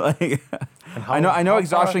 Carla. Okay. Like I know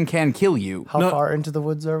exhaustion can kill you. How far into the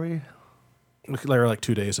woods are we? We're like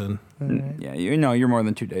 2 days in. Yeah, you're more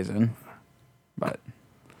than 2 days in, but.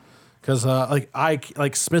 Because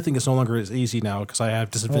smithing is no longer as easy now because I have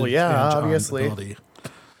disadvantage. Well, yeah, on obviously. ability.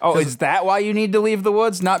 Oh, is that why you need to leave the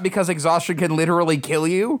woods? Not because exhaustion can literally kill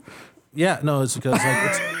you? Yeah, no, it's because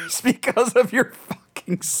like It's because of your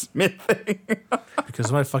fucking smithing. because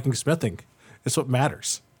of my fucking smithing. It's what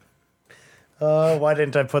matters. Why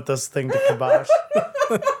didn't I put this thing to kibosh?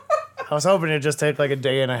 I was hoping it'd just take like a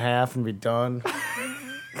day and a half and be done.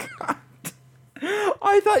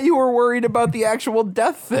 I thought you were worried about the actual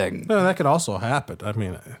death thing. No, that could also happen.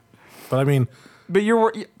 But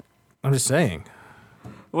you're I'm just saying.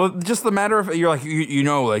 well, just the matter of you're like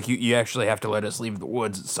you actually have to let us leave the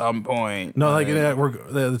woods at some point. No,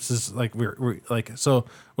 this is like we're like so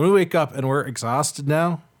when we wake up and we're exhausted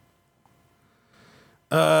now.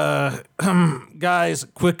 Guys,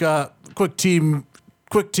 quick team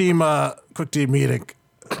meeting.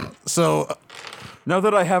 So. Now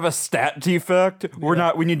that I have a stat defect,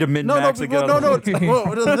 we need to min-max again. So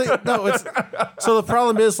the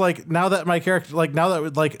problem is like now that my character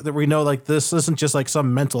that we know like this isn't just like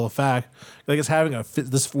some mental effect, like it's having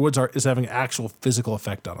this woods is having an actual physical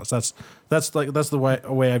effect on us. That's the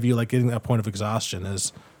way I view like getting that point of exhaustion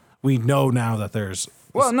is we know now that there's.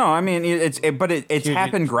 Well, no, I mean it's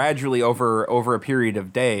happened gradually over a period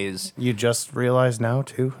of days. You just realized now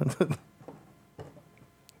too.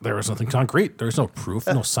 There was nothing concrete. There was no proof,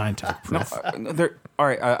 no scientific proof. All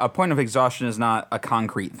right, a point of exhaustion is not a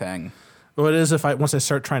concrete thing. Well, it is if once I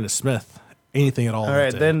start trying to smith anything at all. All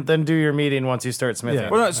right, then do your meeting once you start smithing. Yeah.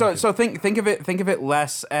 Well, no, so think of it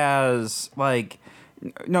less as like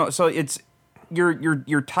no. So it's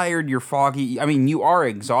you're tired, you're foggy. I mean, you are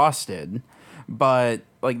exhausted, but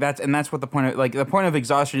like that's what the point of the point of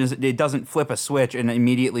exhaustion is. It doesn't flip a switch and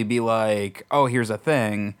immediately be like, oh, here's a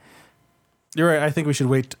thing. You're right. I think we should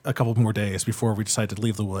wait a couple more days before we decide to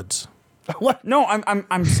leave the woods. What? No,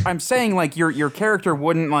 I'm saying like your character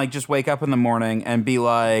wouldn't like just wake up in the morning and be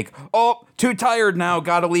like, oh, too tired now,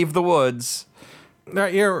 gotta leave the woods.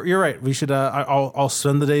 You're right. We should. I'll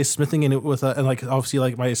spend the day smithing in it with and like obviously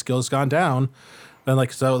like my skills gone down, and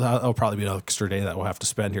like so that'll probably be an extra day that we'll have to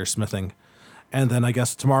spend here smithing, and then I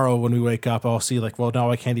guess tomorrow when we wake up I'll see like well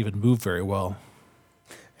now I can't even move very well.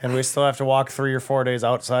 And we still have to walk 3 or 4 days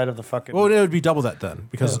outside of the fucking. Well, it would be double that then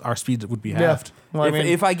because our speed would be halved. Well, I mean,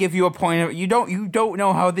 If I give you a point of you don't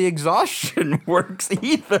know how the exhaustion works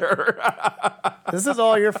either. this is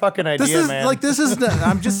all your fucking idea, This is man. like this is.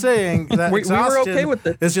 I'm just saying that We were exhaustion okay with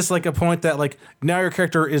it. It's just like a point that like now your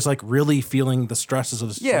character is like really feeling the stresses of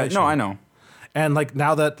the Yeah, situation. no, I know. And like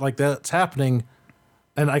now that like that's happening,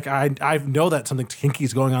 and like I know that something kinky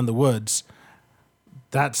is going on in the woods.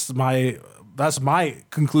 That's my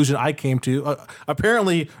conclusion I came to.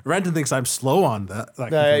 Apparently, Renton thinks I'm slow on that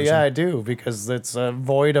conclusion. yeah, I do because it's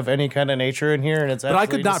void of any kind of nature in here, and it's. But I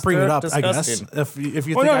could not bring it up. I guess disgusting. if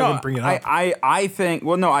you think I wouldn't bring it up. I think.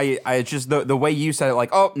 Well, no, I it's just the way you said it. Like,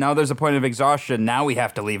 oh, now there's a point of exhaustion. Now we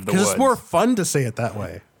have to leave the woods. Because it's more fun to say it that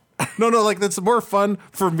way. No, like it's more fun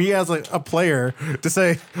for me as like a player to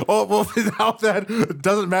say, oh, well, now that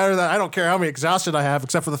doesn't matter that I don't care how many exhaustion I have,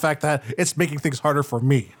 except for the fact that it's making things harder for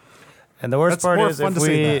me. And the worst That's part more is fun if to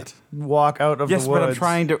say we that. walk out of Yes, the woods. but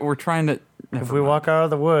we're trying to. If we walk out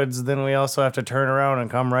of the woods, then we also have to turn around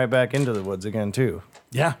and come right back into the woods again too.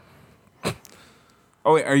 Yeah.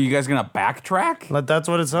 Oh, wait, are you guys gonna backtrack? But that's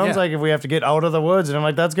what it sounds Yeah. like if we have to get out of the woods. And I'm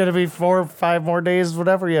like, that's gonna be 4 or 5 more days,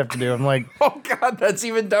 whatever you have to do. I'm like, Oh God, that's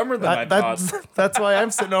even dumber than I thought. that's why I'm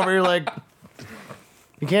sitting over here like,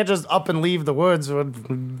 you can't just up and leave the woods.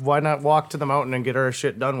 Why not walk to the mountain and get our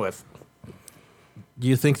shit done with? Do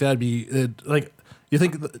you think that'd be like? You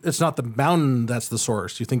think it's not the mountain that's the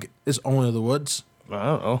source? You think it's only the woods? I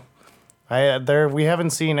don't know. We haven't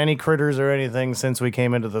seen any critters or anything since we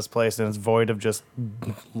came into this place, and it's void of just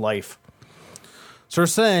life. So we're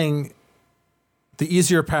saying the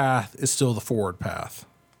easier path is still the forward path.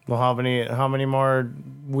 Well, how many more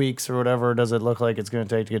weeks or whatever does it look like it's going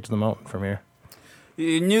to take to get to the mountain from here?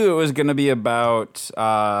 You knew it was gonna be about.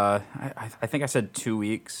 I think I said 2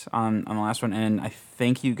 weeks on the last one, and I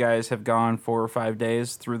think you guys have gone 4 or 5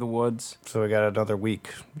 days through the woods. So we got another week,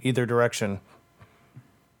 either direction.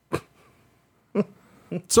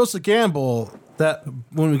 So it's a gamble that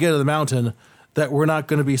when we get to the mountain, that we're not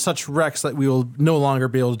going to be such wrecks that we will no longer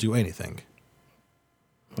be able to do anything.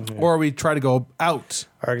 Mm-hmm. Or we try to go out.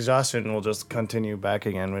 Our exhaustion will just continue back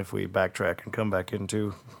again if we backtrack and come back in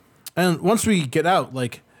too. And once we get out,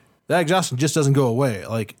 like, that exhaustion just doesn't go away.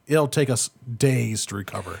 Like, it'll take us days to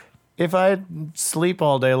recover. If I sleep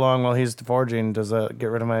all day long while he's forging, does that get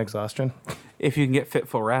rid of my exhaustion? If you can get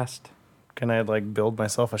fitful rest, Can I like build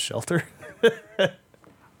myself a shelter?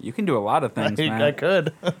 you can do a lot of things, man. I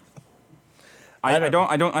could. I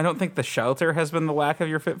don't think the shelter has been the lack of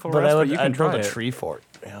your fitful But rest, I would. but you can I'd build try a it. tree fort.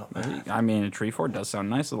 Yeah, I mean, a tree fort does sound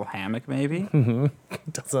nice. A little hammock, maybe.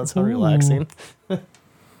 that's so relaxing. All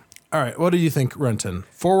right, what do you think, Renton?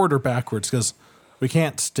 Forward or backwards? Because we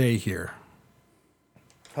can't stay here.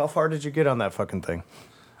 How far did you get on that fucking thing?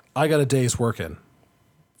 I got a day's work in.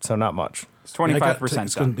 So not much. It's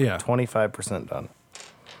 25% done. Yeah. 25% done.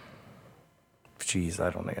 Jeez, I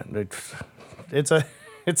don't know. It's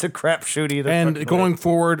a crapshoot either. And fucking going way.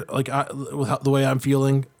 forward, like with the way I'm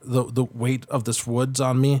feeling, the weight of this woods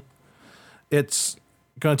on me, it's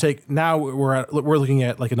going to take. Now we're looking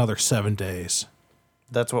at like another 7 days.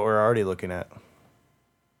 That's what we're already looking at.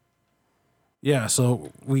 Yeah,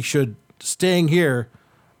 so we should staying here,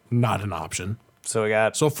 not an option. So we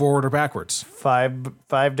got So forward or backwards?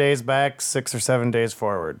 5 days back, 6 or 7 days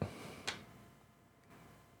forward.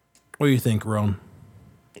 What do you think, Roan?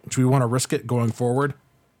 Do we want to risk it going forward?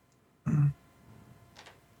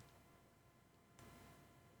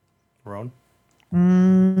 Roan?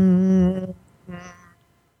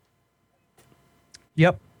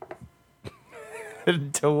 Yep.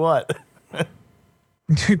 To what?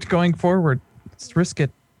 Going forward. Let's risk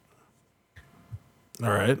it. All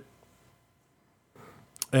right.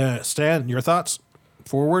 Stan, your thoughts?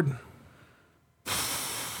 Forward.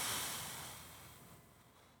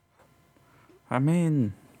 I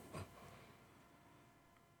mean,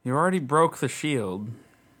 you already broke the shield.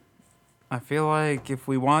 I feel like if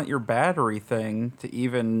we want your battery thing to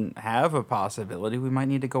even have a possibility, we might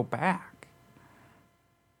need to go back.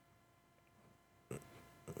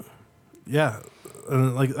 Yeah.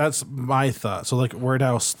 Like, that's my thought. So, like, we're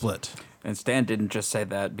now split. And Stan didn't just say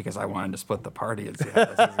that because I wanted to split the party and see how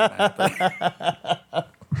this is gonna happen.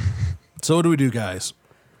 So what do we do, guys?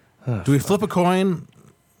 Do we flip a coin?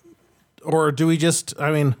 Or do we just,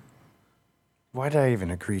 I mean... Why did I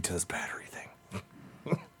even agree to this battery thing?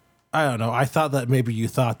 I don't know. I thought that maybe you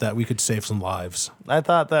thought that we could save some lives. I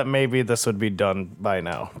thought that maybe this would be done by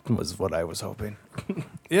now, was what I was hoping.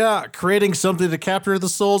 Yeah, creating something to capture the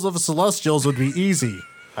souls of the Celestials would be easy.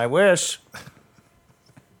 I wish.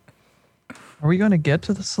 Are we going to get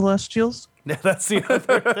to the Celestials? Yeah, that's the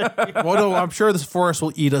other. Well, no, I'm sure this forest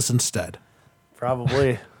will eat us instead.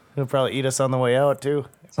 Probably. He'll probably eat us on the way out, too.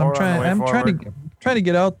 So Or on the way I'm forward. trying to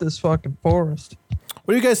get out this fucking forest.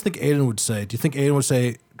 What do you guys think Aiden would say? Do you think Aiden would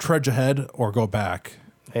say trudge ahead or go back?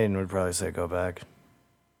 Aiden would probably say go back.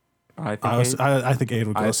 I think I think Aiden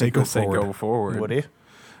would I say think go he'll say forward. go forward. Would he?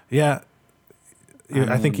 Yeah.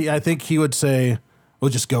 I think he would say, "We'll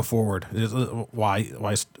just go forward. Why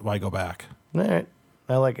go back?" All right.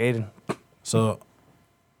 I like Aiden. So,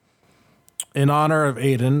 in honor of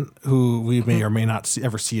Aiden, who we may or may not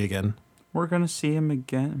ever see again, We're gonna see him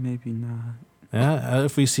again, maybe not. yeah,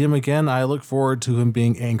 if we see him again, I look forward to him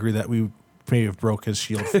being angry that we may have broke his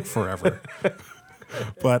shield forever.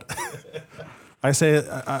 But I say,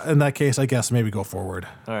 in that case, I guess maybe go forward.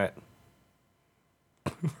 All right.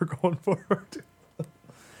 We're going forward.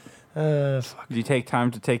 Fuck. Did you take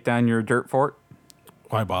time to take down your dirt fort?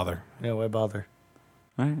 Why bother? Yeah, why bother?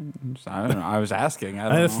 I don't know. I was asking. I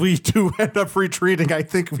don't And know. if we do end up retreating, I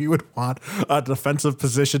think we would want a defensive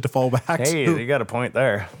position to fall back Hey, to. you got a point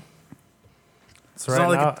there. So It's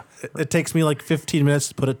right not now, like it takes me like 15 minutes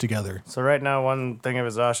to put it together. so right now, one thing of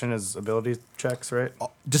exhaustion is ability checks, right?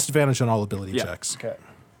 Disadvantage on all ability Yeah. checks. Okay.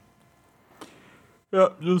 Yeah,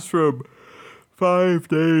 just from 5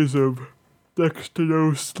 days of next to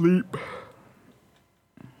no sleep.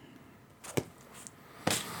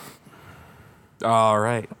 All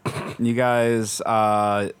right, you guys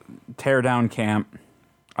tear down camp,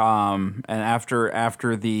 and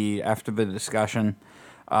after the discussion,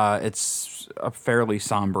 it's a fairly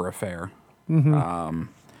somber affair.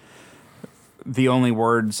 The only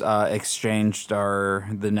words exchanged are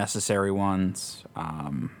the necessary ones.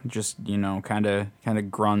 Just kind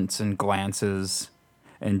of grunts and glances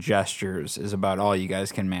and gestures is about all you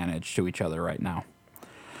guys can manage to each other right now.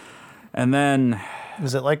 And then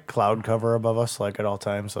Is it like cloud cover above us, like at all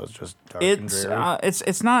times? So it's just dark and dreary.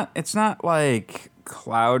 it's not like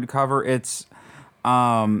cloud cover. It's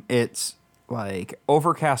like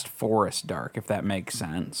overcast forest dark, if that makes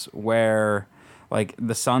sense, where like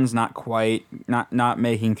the sun's not quite not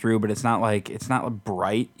making through, but it's not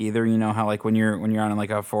bright either. You know how like when you're on like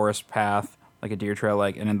a forest path, like a deer trail,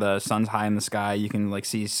 like and the sun's high in the sky, you can like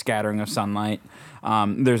see scattering of sunlight.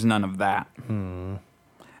 There's none of that,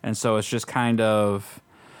 and so it's just kind of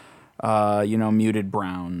muted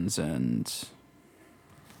browns and.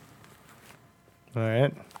 All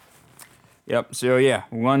right. Yep. So yeah,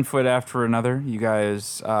 one foot after another, you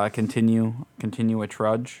guys continue a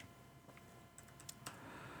trudge.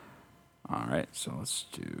 All right. So let's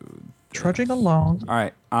do Trudging along. All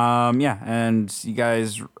right. Yeah, and you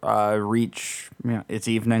guys reach. It's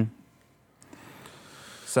evening.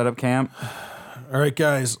 Set up camp. All right,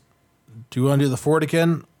 guys. Do you want to do the fort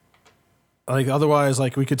again? Like otherwise,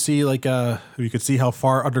 like we could see how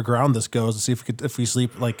far underground this goes and see if we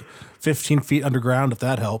sleep like 15 feet underground, if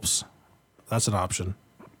that helps. That's an option.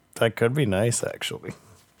 That could be nice, actually.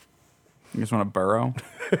 You guys want to burrow?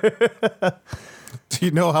 Do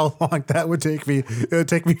you know how long that would take me? It would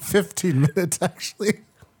take me 15 minutes actually.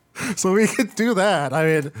 So we could do that. I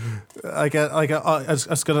mean,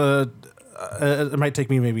 it's gonna. It might take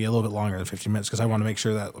me maybe a little bit longer than 15 minutes because I want to make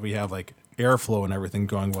sure that we have like airflow and everything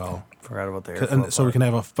going well. Forgot about the airflow And so we can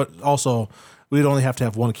have but also we'd only have to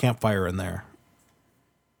have one campfire in there.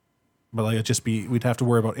 But like we'd have to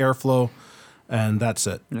worry about airflow, and that's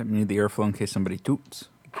it. Yep, you need the airflow in case somebody toots.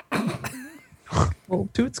 Well,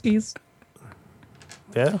 tootskis.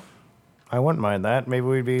 Yeah, I wouldn't mind that. Maybe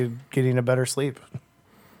we'd be getting a better sleep.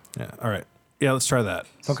 Yeah. All right. Yeah. Let's try that.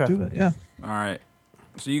 Okay. Do it. Yeah. All right.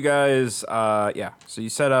 So you guys, So you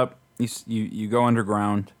set up. You go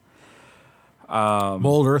underground.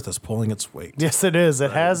 Mold Earth is pulling its weight. Yes, it is.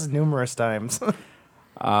 It has numerous times.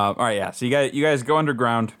 All right, yeah. So you guys go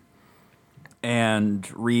underground and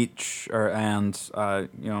reach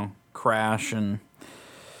crash and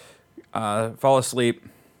fall asleep.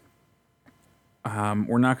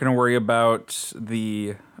 We're not going to worry about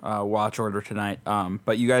the watch order tonight.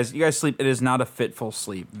 But you guys sleep. It is not a fitful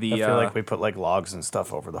sleep. I feel like we put like logs and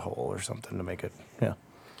stuff over the hole or something to make it. Yeah.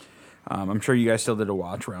 I'm sure you guys still did a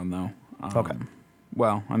watch round though. Okay.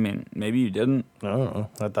 Well, I mean, maybe you didn't. I don't know.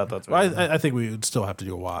 I thought that's. Well, I think we would still have to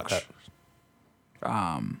do a watch.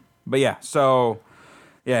 Okay. But yeah, so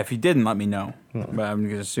yeah, if you didn't, let me know. But I'm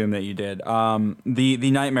gonna assume that you did.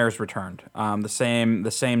 The nightmares returned. The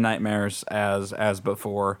same nightmares as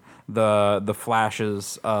before. The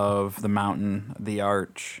flashes of the mountain, the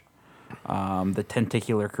arch, the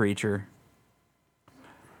tentacular creature.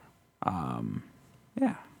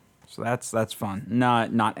 Yeah. So that's fun.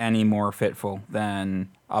 Not any more fitful than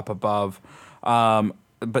up above,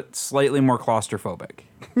 but slightly more claustrophobic.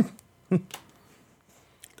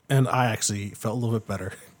 And I actually felt a little bit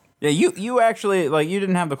better. Yeah, you actually you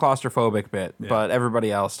didn't have the claustrophobic bit, but everybody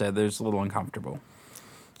else did. There's a little uncomfortable.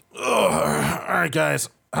 All right, guys,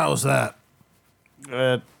 how's that?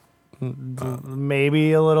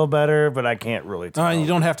 Maybe a little better, but I can't really tell. You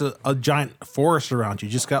don't have a giant forest around you.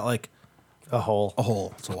 You just got like a hole. a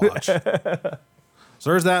hole to watch. So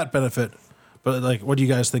there's that benefit. But like, what do you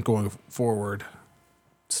guys think going forward?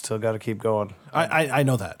 Still got to keep going. I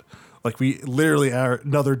know that. Like, we literally are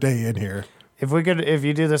another day in here. If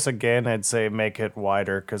you do this again, I'd say make it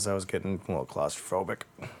wider because I was getting a little claustrophobic.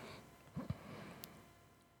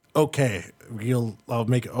 Okay, I'll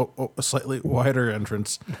make a slightly wider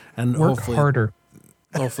entrance, and Work hopefully harder.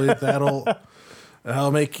 Hopefully that'll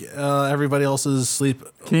make everybody else's sleep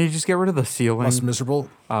Can you just get rid of the ceiling? less miserable.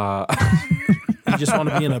 You just want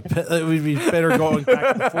to be in a pit. It would be better going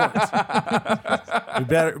back to the fort. We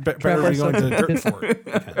better be going to the dirt fort.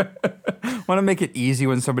 Okay. Want to make it easy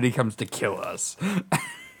when somebody comes to kill us.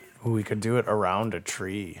 Ooh, we could do it around a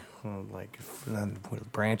tree. Then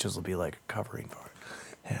branches will be like a covering for it.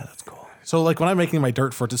 Yeah, that's cool. So like when I'm making my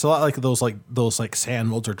dirt fort, it's a lot like those like sand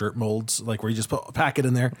molds or dirt molds, like where you just pack it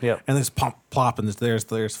in there, Yep. and just plop, and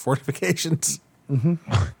there's fortifications. Mm-hmm.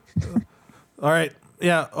 All right,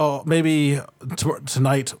 yeah. Oh, maybe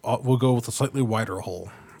tonight we'll go with a slightly wider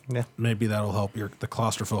hole. Yeah. Maybe that'll help the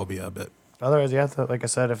claustrophobia a bit. Otherwise, you have to, like I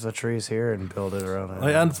said, if the tree's here and build it around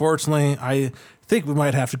it. Unfortunately, I think we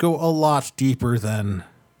might have to go a lot deeper than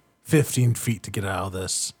 15 feet to get out of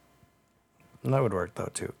this. And that would work though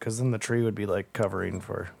too, because then the tree would be like covering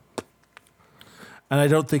for. And I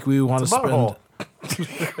don't think we want to spend.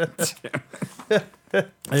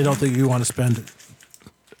 I don't think we want to spend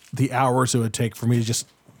the hours it would take for me to just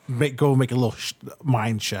make a little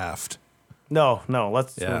mine shaft. No,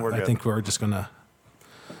 let's. Yeah, we're good. I think we're just gonna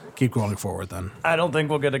keep going forward then. I don't think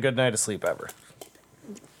we'll get a good night of sleep ever.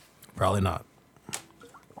 Probably not.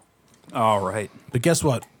 All right. But guess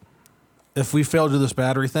what? If we fail to do this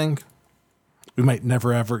battery thing, we might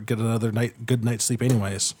never ever get another good night's sleep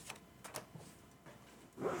anyways.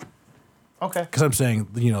 Okay. Because I'm saying,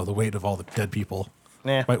 the weight of all the dead people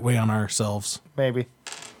Yeah, might weigh on ourselves. maybe.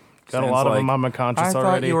 Got Sounds a lot of like- them on my conscience I thought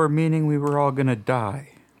already. you were meaning we were all gonna die.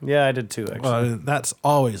 Yeah, I did too, actually. Well, that's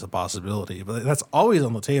always a possibility, but that's always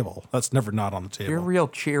on the table. That's never not on the table. You're real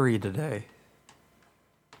cheery today.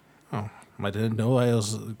 Oh, I didn't know I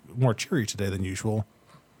was more cheery today than usual.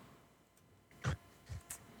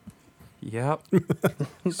 Yep.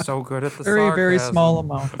 So good at the Very, very sarcasm. small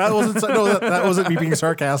amount. That wasn't me being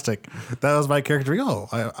sarcastic. That was my character. Oh,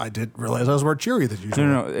 I didn't realize I was more cheery than usual.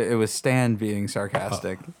 No, it was Stan being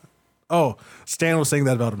sarcastic. Oh, Stan was saying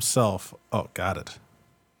that about himself. Oh, got it.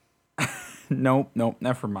 Nope,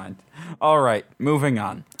 never mind. All right, moving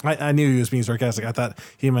on. I knew he was being sarcastic. I thought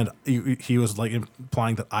he meant he was like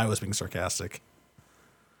implying that I was being sarcastic.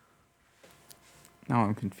 Now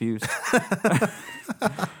I'm confused.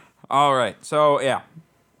 All right, so yeah.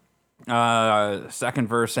 Second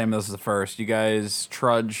verse, same as the first. You guys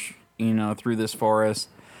trudge, through this forest.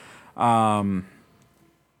 Like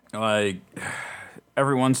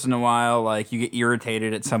every once in a while, like you get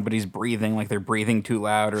irritated at somebody's breathing, like they're breathing too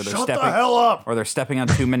loud, or they're Shut stepping the hell up! or they're stepping on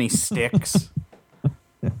too many sticks.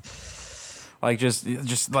 Like just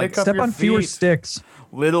like Pick up Step your on fewer feet. sticks.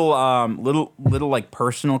 little like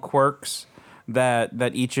personal quirks that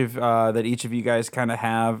each of you guys kind of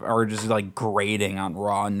have are just like grating on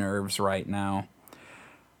raw nerves right now.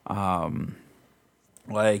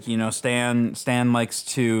 Like Stan likes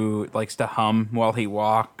to hum while he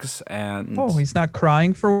walks, and Oh, he's not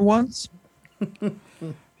crying for once.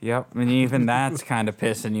 yep, and even that's kind of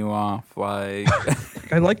pissing you off. Like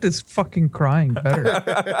I like this fucking crying better.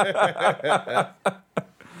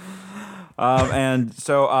 And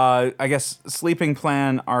so I guess sleeping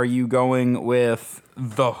plan. Are you going with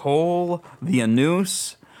the hole, the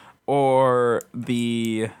anus, or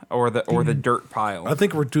the dirt pile? I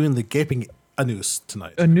think we're doing the gaping anus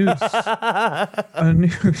tonight. A noose. A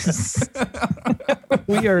noose.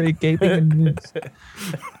 We are a gaping noose.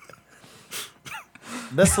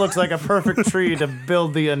 This looks like a perfect tree to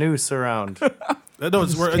build the anus around. No,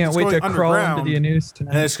 it's Can't wait to crawl into the anus and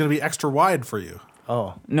tonight. it's going to be extra wide for you.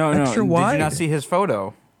 Oh, No. Extra Did you wide. not see his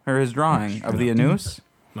photo or his drawing of the anus?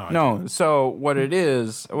 No, I No. So what it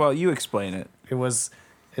is? Well, you explain it.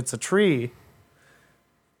 it's a tree,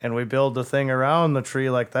 and we build the thing around the tree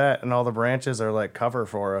like that, and all the branches are like cover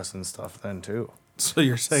for us and stuff then too. So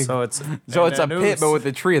you're saying So it's So an it's a anus. pit, but with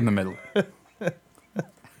a tree in the middle.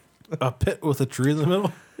 a pit with a tree in the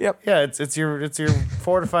middle? Yep. Yeah, it's your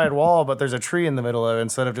fortified wall, but there's a tree in the middle of it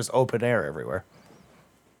instead of just open air everywhere.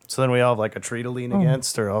 So then we all have like a tree to lean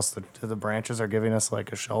against, or else the branches are giving us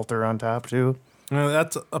like a shelter on top too.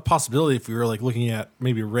 That's a possibility if we were like looking at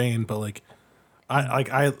maybe rain, but like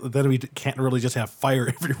then we can't really just have fire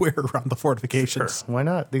everywhere around the fortifications. Why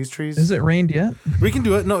not? These trees. Has it rained yet? We can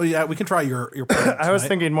do it. No, yeah, we can try your plan I was tonight.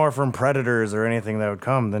 thinking more from predators or anything that would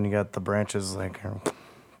come. Then you got the branches like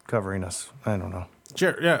covering us. I don't know.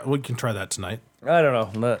 Sure, yeah, we can try that tonight. I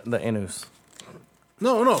don't know. The anus.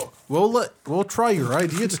 No, we'll try your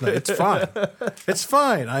idea tonight. It's fine. It's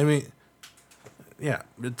fine. I mean, yeah,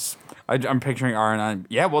 it's. I'm picturing R9.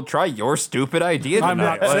 Yeah, we'll try your stupid idea I'm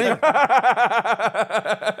tonight. not saying.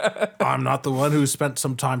 I'm not the one who spent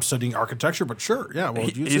some time studying architecture, but sure, yeah, we'll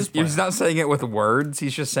use his plan. He's not saying it with words.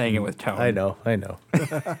 He's just saying it with tone. I know.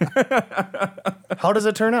 How does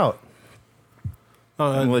it turn out?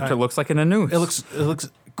 Well, it looks like an anus. It looks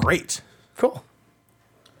great Cool.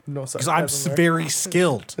 No, because I'm very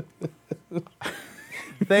skilled.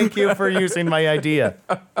 Thank you for using my idea.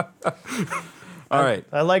 All right.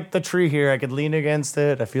 I like the tree here. I could lean against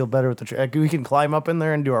it. I feel better with the tree. We can climb up in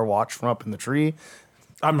there and do our watch from up in the tree.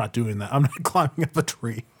 I'm not doing that. I'm not climbing up a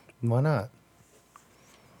tree. Why not?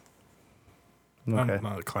 Okay, I'm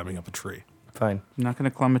not climbing up a tree. fine. You're not going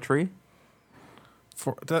to climb a tree?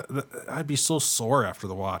 I'd be so sore after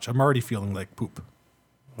the watch. I'm already feeling like poop.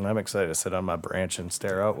 I'm excited to sit on my branch and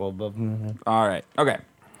stare out. Well, All right. Okay.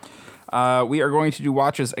 We are going to do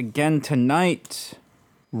watches again tonight.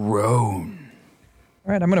 Roan.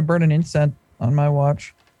 All right, I'm gonna burn an incense on my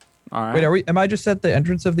watch. All right. Wait, am I just at the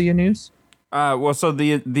entrance of the anus? Well, so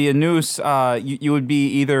the anus, you would be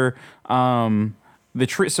either the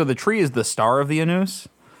tree. So the tree is the star of the anus.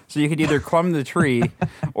 So you could either climb the tree,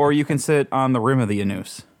 or you can sit on the rim of the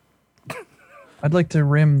anus. I'd like to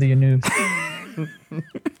rim the anus,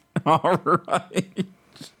 All right.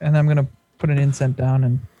 and I'm gonna put an incense down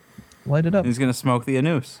and light it up. He's gonna smoke the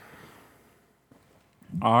anus.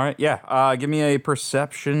 All right. Yeah. Give me a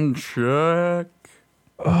perception check.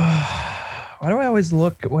 Why do I always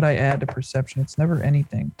look at what I add to perception? It's never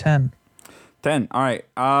anything. 10. 10. All right.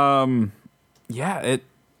 Yeah.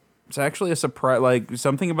 It's actually a surprise. Like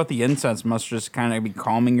something about the incense must just kind of be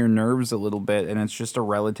calming your nerves a little bit, and it's just a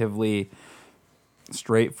relatively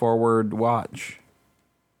straightforward watch.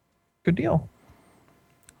 Good deal.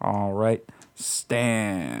 All right.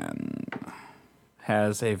 Stan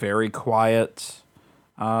has a very quiet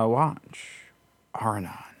watch.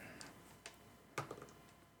 Arnon.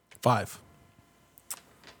 5.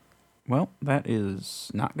 Well, that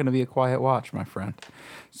is not going to be a quiet watch, my friend.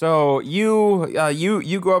 So you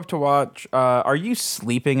go up to watch. Are you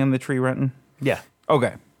sleeping in the tree, Renton? yeah.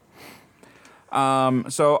 Okay.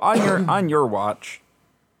 So on your watch,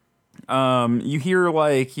 you hear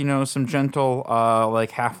like some gentle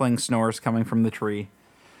like halfling snores coming from the tree,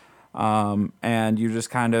 and you're just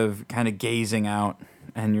kind of gazing out,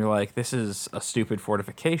 and you're like, this is a stupid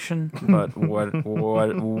fortification, but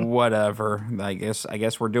whatever. I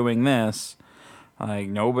guess we're doing this. Like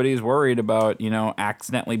nobody's worried about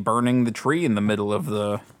accidentally burning the tree in the middle of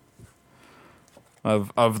the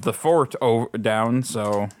fort down.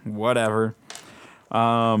 So whatever.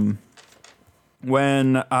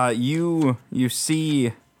 When you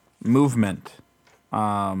see movement,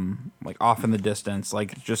 like off in the distance,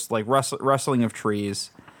 like just like rustling of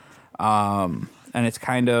trees, and it's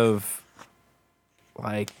kind of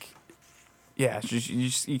like, yeah, it's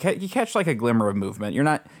just, you catch like a glimmer of movement. You're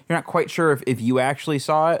not quite sure if you actually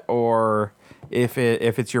saw it or if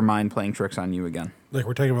it's your mind playing tricks on you again. Like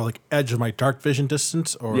we're talking about like edge of my dark vision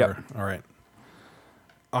distance, or Yep. All right.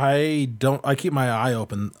 I keep my eye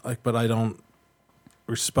open, like, but I don't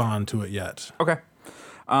respond to it yet. Okay.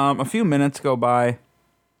 A few minutes go by,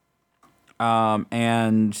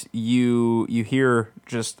 and you hear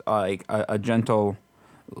just like a gentle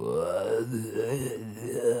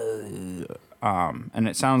And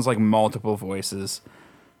it sounds like multiple voices,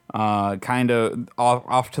 kind of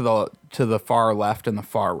off to the far left and the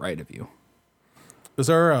far right of you. Is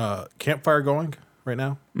there a campfire going right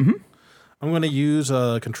now? Mm-hmm. I'm going to use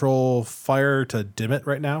control fire to dim it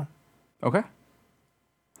right now, Okay.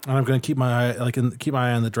 and I'm going to keep my eye keep my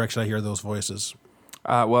eye on the direction I hear those voices.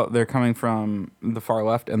 Well, they're coming from the far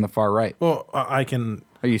left and the far right. Well, I can.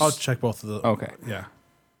 Are you I'll s- check both of the. Okay. Yeah.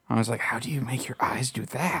 I was like, how do you make your eyes do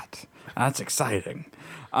that? That's exciting.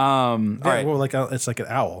 Yeah, All right. well, it's like an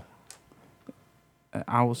owl.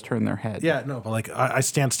 Owls turn their head. Yeah, no, but like I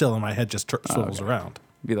stand still and my head just swivels around.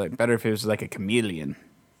 Be like better if it was like a chameleon.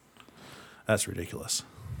 That's ridiculous.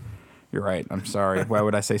 You're right. I'm sorry. Why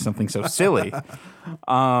would I say something so silly?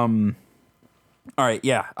 All right.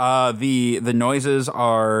 Yeah. The noises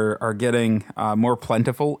are getting more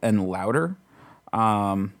plentiful and louder.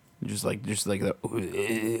 Just like the.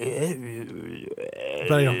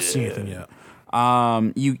 But I don't see anything yet.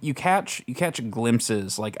 You catch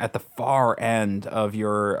glimpses like at the far end of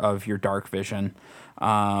your dark vision.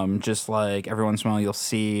 Just like every once in a while you'll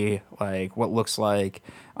see like what looks like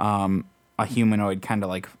a humanoid kind of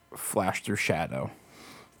like flash through shadow.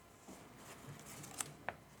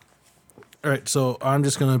 All right, so I'm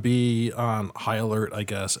just gonna be on high alert, I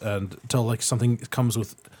guess, and until like something comes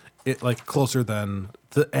with it like closer than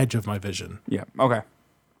the edge of my vision. Yeah. Okay.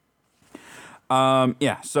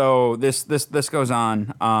 Yeah. So this goes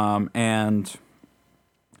on, and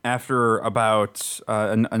after about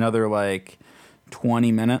another like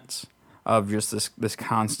 20 minutes of just this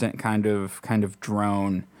constant kind of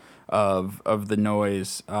drone of the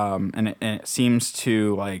noise, and it seems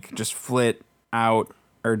to like just flit out,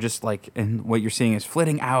 or just like, and what you're seeing is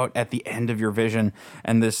flitting out at the end of your vision,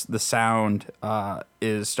 and the sound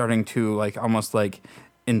is starting to like almost like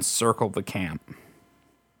encircle the camp.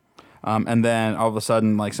 And then all of a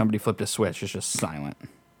sudden, like somebody flipped a switch. It's just silent.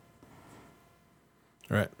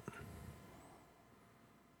 All right.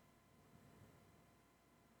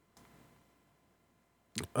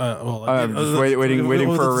 Just waiting with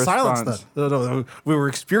for a the silence response. then. No, we were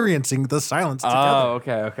experiencing the silence together. Oh,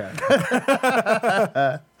 okay.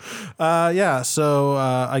 Yeah. So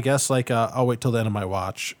I guess like I'll wait till the end of my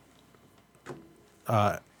watch.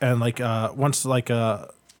 And like once like and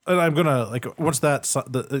I'm gonna like once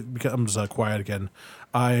it becomes quiet again,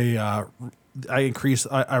 I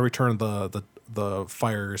return the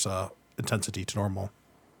fire's intensity to normal.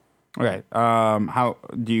 Okay. How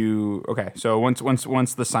do you? Okay. So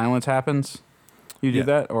once the silence happens, you do Yeah.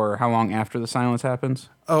 that, or how long after the silence happens?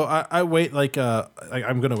 Oh, I wait like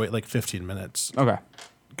I'm gonna wait like 15 minutes Okay.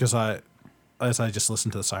 because I just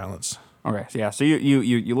listen to the silence. Okay. So yeah. So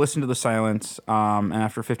you listen to the silence, and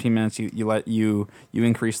after 15 minutes, you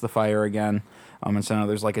increase the fire again, and so now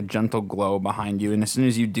there's like a gentle glow behind you, and as soon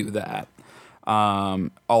as you do that,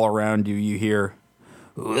 all around you hear.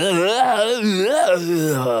 And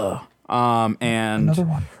Another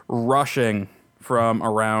one. rushing from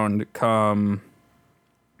around come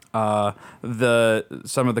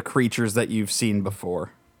some of the creatures that you've seen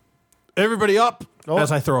before. Everybody up Oh.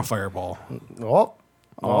 as I throw a fireball. Oh,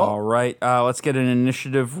 All right, let's get an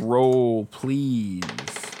initiative roll, please.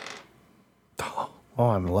 oh,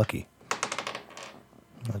 I'm lucky.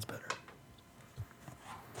 That's better.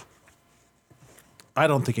 I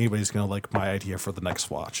don't think anybody's gonna like my idea for the next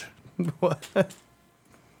watch. What?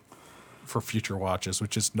 For future watches,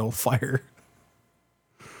 which is no fire.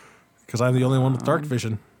 Because I'm the only one with dark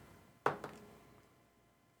vision.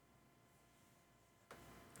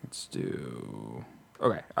 Let's do.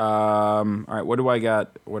 Okay. All right. What do I got?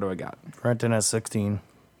 Renton has 16.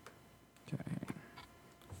 Okay.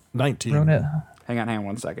 19. Rona, Hang on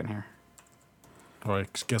 1 second here. Oh, I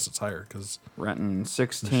guess it's higher because Renton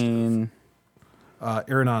 16.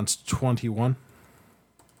 Aeronon's 21.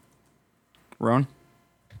 Roan.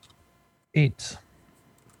 8.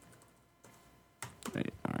 All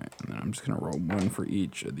right, and then I'm just gonna roll one for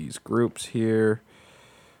each of these groups here.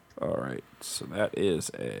 All right, so that is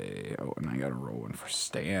a. Oh, and I gotta roll one for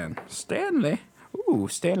Stan. Stanley. Ooh,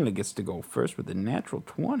 Stanley gets to go first with a natural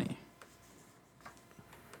 20.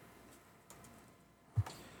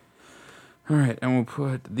 All right, and we'll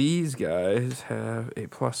put these guys have a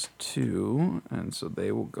 +2, and so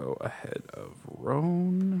they will go ahead of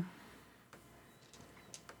Roan.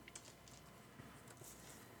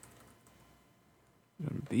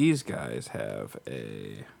 And these guys have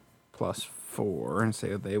a +4, and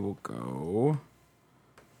so they will go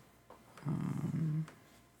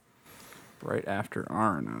right after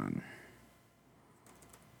Arnon.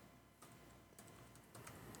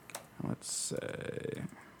 Let's say.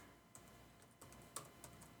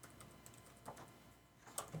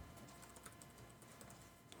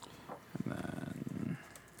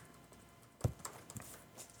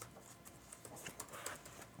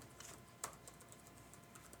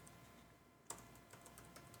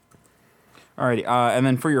 Alrighty. And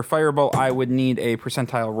then for your fireball, I would need a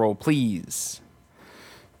percentile roll, please.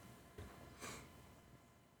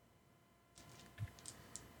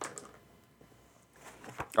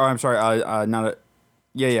 Oh, I'm sorry. Not a.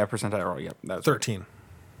 Yeah, percentile roll. Yep, that's 13.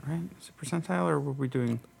 right. Is it percentile or were we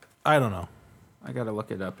doing? I don't know. I gotta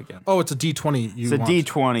look it up again. Oh, it's a D20. It's a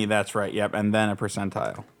D20. That's right. Yep, and then a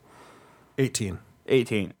percentile. 18.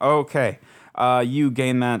 18. Okay. You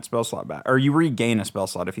gain that spell slot back, or you regain a spell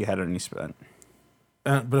slot if you had any spent.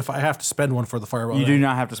 But if I have to spend one for the fireball, You do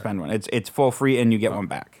not have to spend one. It's full free, and you get one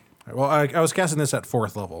back. Well, I was casting this at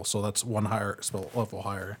 4th level, so that's one higher spell level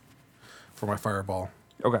higher for my fireball.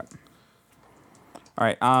 Okay. All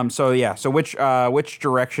right. So which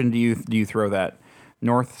direction do you throw that?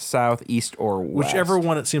 North, south, east, or west? Whichever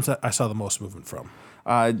one it seems that I saw the most movement from.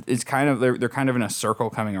 It's kind of they're kind of in a circle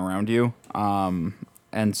coming around you,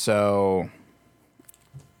 and so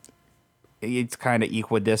it's kind of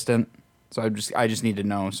equidistant. So I just need to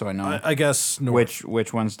know so I know I guess north.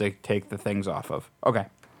 which ones to take the things off of. Okay.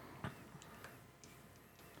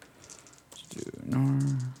 Let's do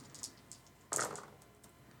north.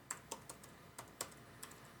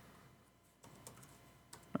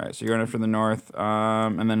 All right, so you're going after the north,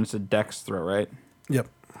 and then it's a dex throw, right? Yep.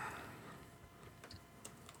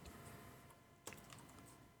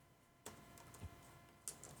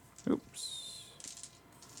 Oops.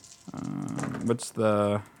 What's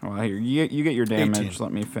the? Well, here you get your damage. 18.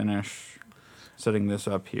 Let me finish setting this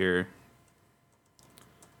up here.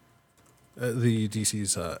 The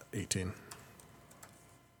DC's 18.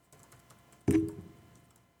 All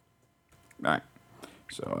right.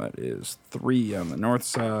 So that is 3 on the north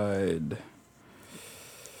side.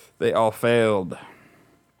 They all failed.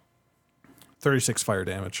 36 fire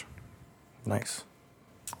damage. Nice.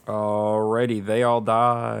 Alrighty, they all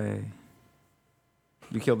die.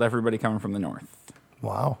 You killed everybody coming from the north.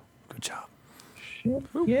 Wow. Good job. Shit.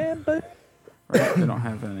 Yeah, but Right? They don't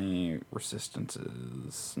have any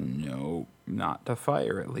resistances. Nope, not to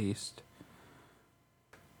fire at least.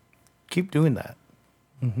 Keep doing that.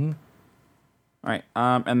 All right,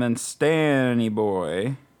 and then Stanny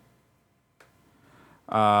Boy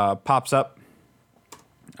pops up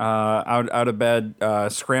out of bed,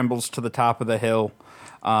 scrambles to the top of the hill,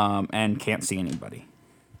 and can't see anybody.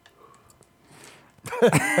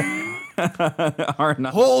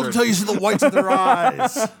 Hold until you see the whites of their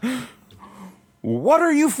eyes. What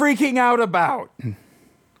are you freaking out about?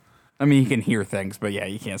 I mean, you can hear things, but yeah,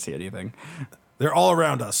 you can't see anything. They're all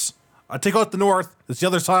around us. I take out the north. It's the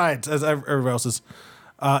other side, as everybody else is.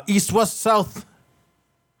 East, west, south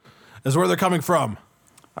is where they're coming from.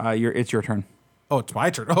 It's your turn. Oh, it's my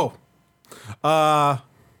turn. Oh. I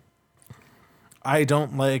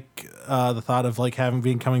don't like the thought of like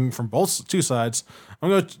having coming from both two sides. I'm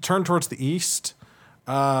going to turn towards the east.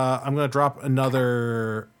 I'm going to drop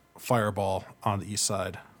another fireball on the east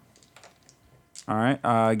side. All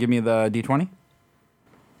right, give me the D20.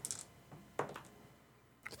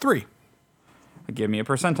 3. Give me a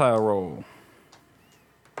percentile roll.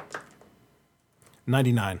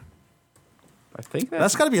 99. I think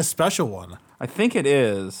That's got to be a special one. I think it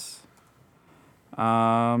is.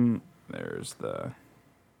 There's the.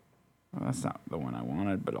 Well, that's not the one I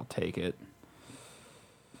wanted, but I'll take it.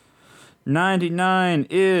 99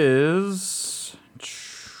 is.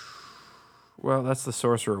 Well, that's the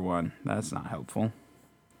sorcerer one. That's not helpful.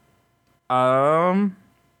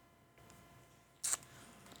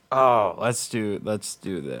 Oh, let's do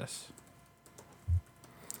this.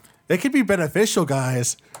 It could be beneficial,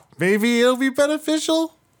 guys. Maybe it'll be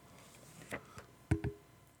beneficial.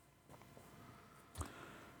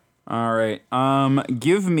 All right.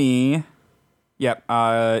 Give me. Yep.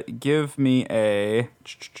 Give me a.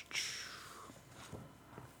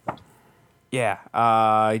 Yeah.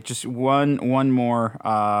 Just one more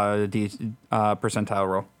percentile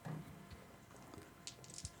roll.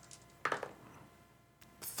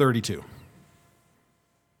 32.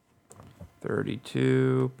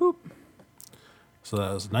 32. Boop. So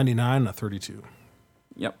that was 99 and a 32.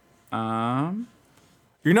 Yep.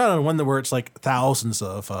 You're not on one where it's like thousands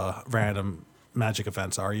of random magic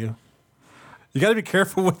events, are you? You got to be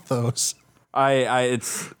careful with those.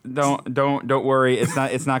 It's don't worry.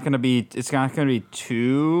 It's not gonna be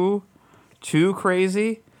too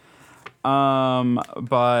crazy.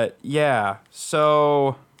 But yeah.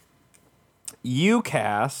 So you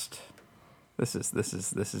cast. This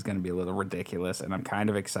is gonna be a little ridiculous, and I'm kind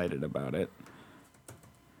of excited about it.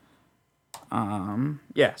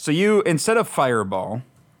 Yeah. So you, instead of fireball.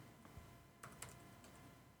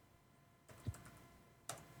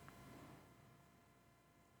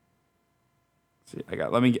 See,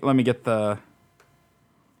 let me get the.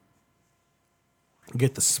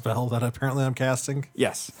 get the spell that apparently I'm casting.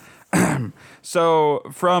 Yes. So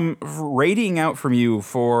from radiating out from you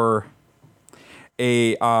for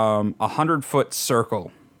a 100-foot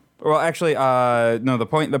circle. Well, actually, no. The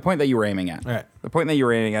point that you were aiming at. All right. The point that you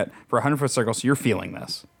were aiming at for a 100-foot circle. So you're feeling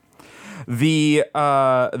this. The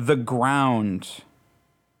ground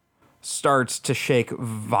starts to shake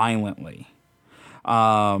violently.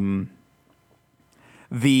 The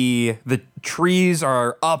trees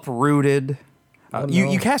are uprooted.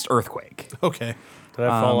 You cast Earthquake, Okay. Did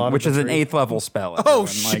I fall out which of is the an tree? 8th level spell. Oh,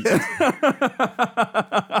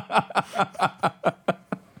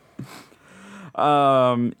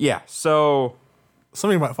 everyone. Yeah. So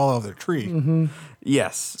Somebody might fall out of their tree.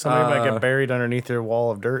 yes. Somebody might get buried underneath their wall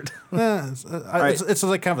of dirt. It's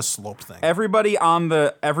like kind of a sloped thing. Everybody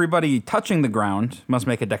touching the ground must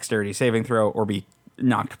make a dexterity saving throw or be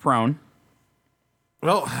knocked prone.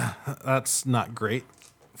 Well, that's not great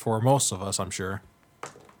for most of us, I'm sure.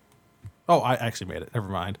 Oh, I actually made it. Never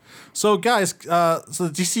mind. So, guys, so the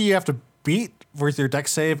DC you have to beat with your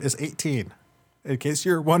dex save is 18. In case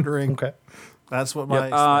you're wondering. Okay. That's what my...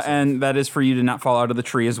 And that is for you to not fall out of the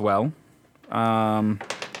tree as well. Stan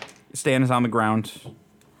is on the ground.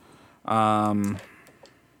 All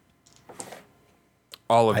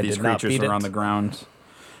of I these did not creatures beat are it. on the ground.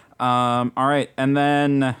 All right, and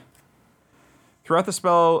then throughout the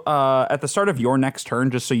spell, at the start of your next turn,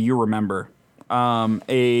 just so you remember,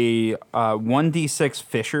 a 1d6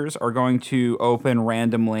 fissures are going to open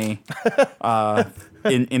randomly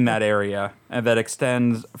in that area, and that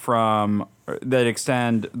extend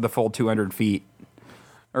the full 200 feet,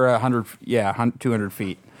 or 100, 200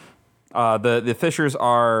 feet. The fissures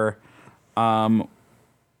are,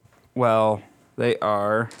 they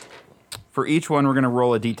are. For each one, we're going to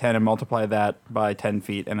roll a d10 and multiply that by 10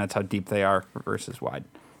 feet, and that's how deep they are versus wide.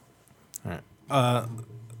 All right.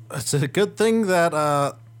 It's a good thing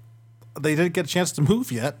that they didn't get a chance to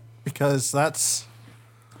move yet, because that's...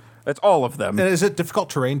 That's all of them. And is it difficult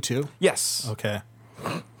terrain, too? Yes. Okay.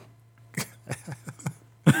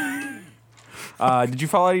 Did you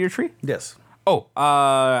fall out of your tree? Yes. Oh,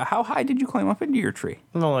 how high did you climb up into your tree?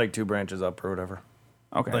 No, like 2 branches up or whatever.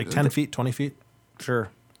 Okay. Like 10 feet, 20 feet? Sure.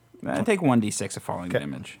 Take 1d6 of falling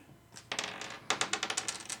damage.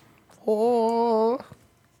 Oh.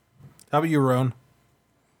 How about you, Roan?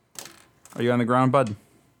 Are you on the ground, bud?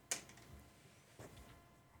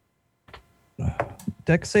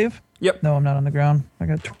 Dex save? Yep. No, I'm not on the ground. I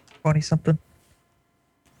got 20 something.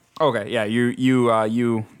 Okay, yeah, you're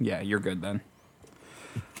good then.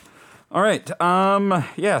 All right.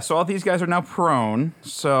 So all these guys are now prone,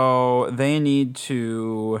 so they need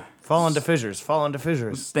to Fall into fissures. Fall into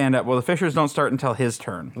fissures. stand up. Well, the fissures don't start until his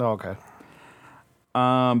turn. Oh, okay.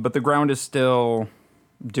 But the ground is still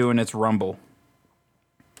doing its rumble.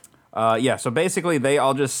 So basically they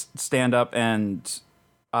all just stand up and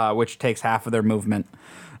which takes half of their movement.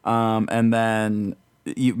 And then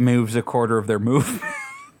it moves a quarter of their movement.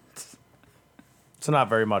 So not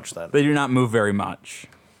very much then. They do not move very much.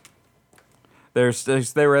 They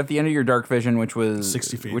were at the end of your dark vision, which was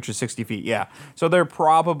 60 feet. Which is 60 feet. Yeah. So they're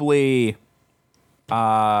probably they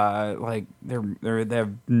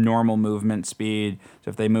have normal movement speed. So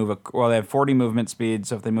if they move they have 40 movement speed.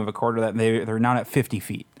 So if they move a quarter of that, they're not at 50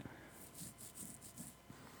 feet.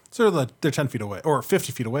 So they're 10 feet away, or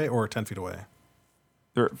 50 feet away, or 10 feet away.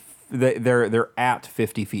 They're at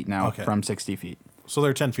 50 feet now Okay. from 60 feet. So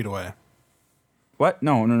they're 10 feet away. What?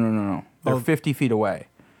 No. They're 50 feet away.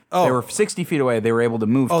 Oh. They were 60 feet away. They were able to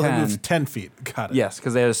move 10. They moved 10 feet. Got it. Yes,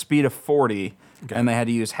 because they had a speed of 40, Okay. and they had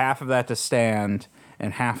to use half of that to stand,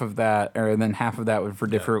 and half of that was for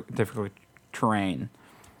difficult terrain.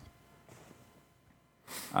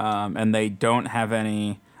 And they don't have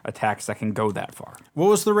any attacks that can go that far. What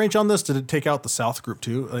was the range on this? Did it take out the south group,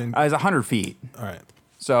 too? I mean, It's 100 feet. all right.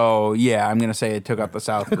 So, yeah, I'm going to say it took out the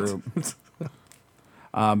south group.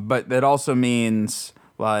 But that also means,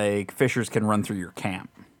 like, fissures can run through your camp.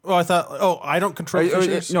 Oh, I thought... Oh, I don't control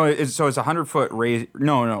fissures? So it's a 100-foot raise.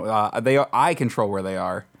 No. I control where they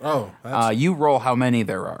are. Oh, You roll how many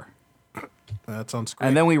there are. that sounds great.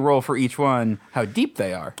 And then we roll for each one how deep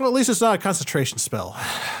they are. Well, at least it's not a concentration spell.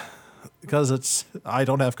 Because I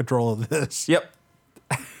don't have control of this. Yep.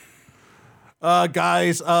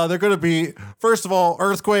 Guys, they're going to be, first of all,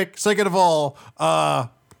 earthquake. Second of all, the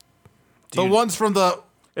ones from the...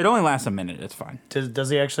 It only lasts a minute. It's fine. Does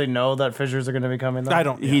he actually know that fissures are going to be coming? Though? I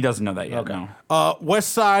don't... He doesn't know that yet. Okay. No.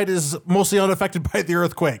 West side is mostly unaffected by the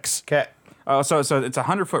earthquakes. Okay. So it's a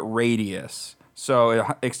 100-foot radius. So it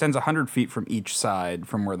extends 100 feet from each side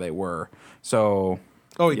from where they were. So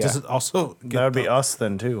Oh, Yeah. does it also... That would be us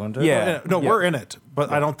then too, wouldn't it? Yeah. No, we're in it,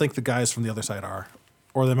 but I don't think the guys from the other side are.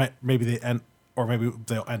 or maybe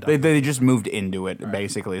they'll end up. They just moved into it.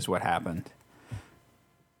 Basically, is what happened.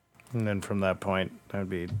 And then from that point, that would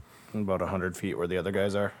be about 100 feet where the other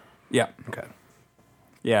guys are. Yeah, Okay.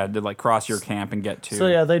 yeah. To like cross your camp and get to. So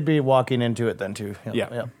yeah, they'd be walking into it then too.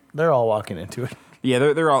 Yeah. They're all walking into it. Yeah,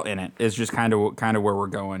 they're all in it. It's just kind of where we're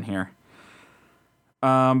going here.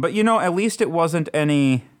 But at least it wasn't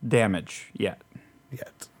any damage yet.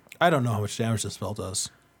 Yet. I don't know how much damage this spell does.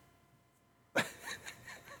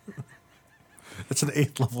 It's an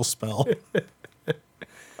 8th level spell.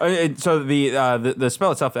 So the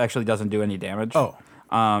spell itself actually doesn't do any damage. Oh.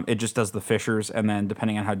 It just does the fissures, and then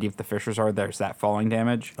depending on how deep the fissures are, there's that falling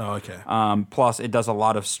damage. Oh, okay. Plus, it does a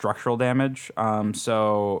lot of structural damage.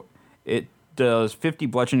 So it does 50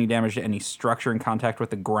 bludgeoning damage to any structure in contact with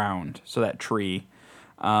the ground. So that tree.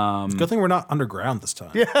 Good thing we're not underground this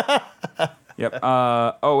time. Yeah. Yep.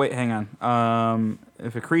 Oh, wait, hang on.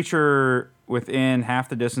 If a creature within half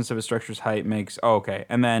the distance of a structure's height makes... Oh, okay.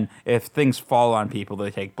 And then if things fall on people,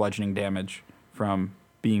 they take bludgeoning damage from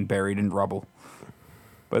being buried in rubble.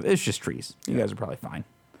 But it's just trees. You guys are probably fine.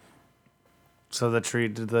 So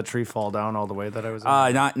did the tree fall down all the way that I was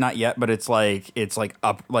in? Not yet, but it's like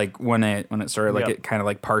up, like when it started, like Yep. it kind of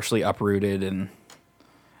like partially uprooted and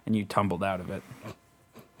you tumbled out of it.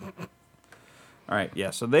 All right, yeah.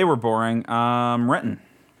 So they were boring. Renton.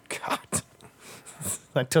 God.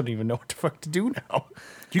 I don't even know what the fuck to do now.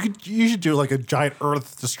 You should do like a giant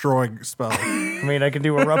earth destroying spell. I mean, I can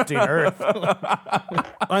do erupting earth.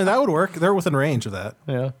 I mean, that would work. They're within range of that.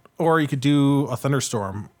 Yeah. Or you could do a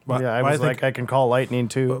thunderstorm. But Yeah, I was like, I can call lightning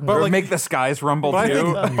too. But Or like- make the skies rumble But, I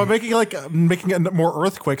too. think, but making it more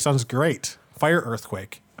earthquake sounds great. Fire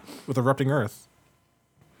earthquake with erupting earth.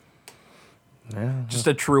 Yeah. Just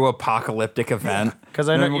a true apocalyptic event. 'Cause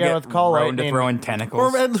I And know- then we'll yeah, get with call Rowan to lightning- throw in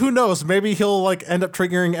tentacles. Or and who knows? Maybe he'll like end up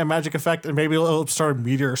triggering a magic effect, and maybe it'll start a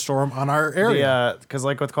meteor storm on our area. Yeah, because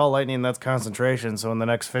like with call lightning, that's concentration. So when the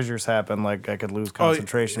next fissures happen, like I could lose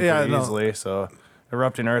concentration yeah, pretty no. easily. So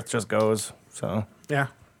erupting earth just goes. So Yeah.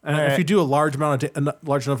 And Alright. if you do a large amount of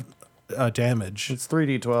large enough damage, it's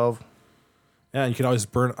 3d12. yeah, you can always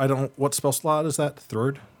burn. I don't. What spell slot is that?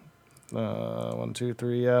 Third. 1, 2,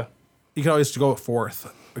 3. Yeah. You can always go at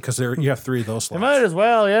fourth because you have 3 of those You slots. might as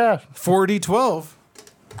well. Yeah. 4d12.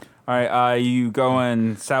 All right, you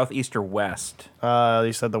going southeast or west?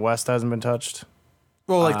 You said the west hasn't been touched.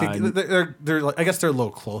 Well, like they're like, I guess they're a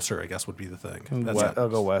little closer. I guess would be the thing. That's it. I'll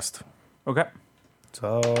go west. Okay.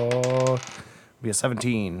 So be a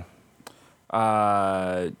 17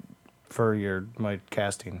 Uh, for my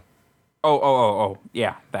casting. Oh,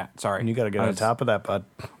 yeah, that. Sorry. And you got to get I on was- top of that, bud.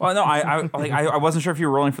 Well, no, I wasn't sure if you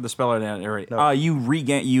were rolling for the spell or not. No.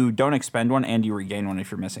 You don't expend one and you regain one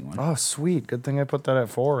if you're missing one. Oh, sweet. Good thing I put that at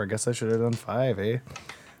 4. I guess I should have done 5, eh?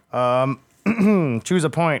 Choose a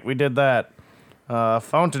point. We did that.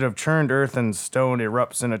 Fountain of churned earth and stone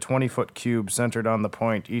erupts in a 20-foot cube centered on the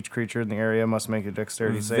point. Each creature in the area must make a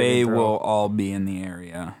dexterity saving They throw. will all be in the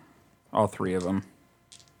area. All 3 of them.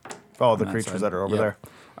 Oh, the that creatures side. that are over Yep.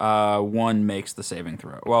 One makes the saving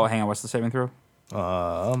throw. Well, hang on. What's the saving throw?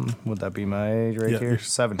 there. Would that be my age right Yeah. here?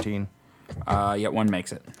 17. Yeah, one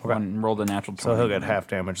makes it. One rolled a natural 20. So he'll get half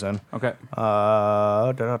damage then. Okay.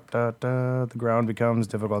 The ground becomes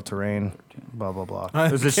difficult terrain. Blah, blah, blah.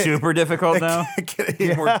 Is it super difficult now? It can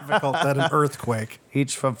be more difficult than an earthquake.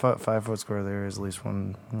 Each 5-foot square there is at least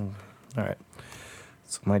one. All right.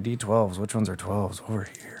 So my D12s, which ones are 12s? Over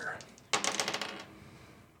here.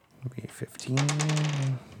 That'd be 15,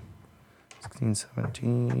 16,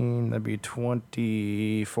 17. That'd be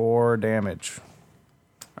 24 damage.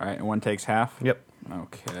 All right, and one takes half? Yep.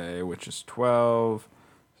 Okay, which is 12.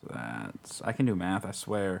 So I can do math, I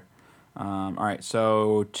swear. All right,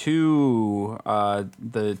 so two of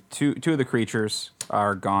the creatures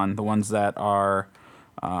are gone. The ones that are,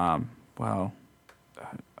 yeah.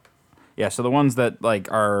 So the ones that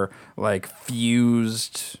are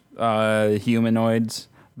fused humanoids,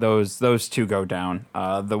 those 2 go down.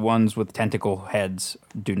 The ones with tentacle heads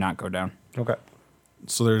do not go down, Okay.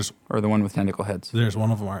 So there's or the one with tentacle heads. one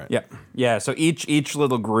of them. All right. Yeah, yeah. So each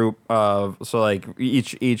little group of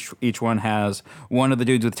each one has one of the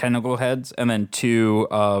dudes with tentacle heads, and then 2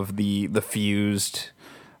 of the fused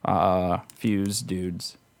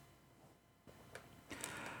dudes.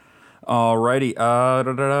 Alrighty,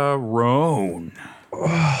 Roan.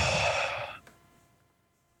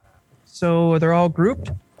 So they're all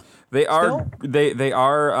grouped. They are they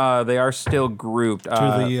are still grouped.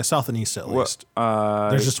 To the south and east, at least.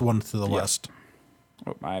 There's just one to the west.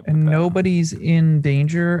 And nobody's in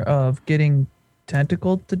danger of getting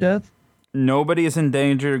tentacled to death. Nobody is in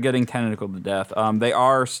danger of getting tentacled to death. They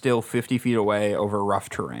are still 50 feet away over rough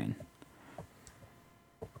terrain.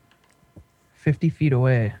 50 feet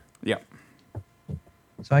away. Yep.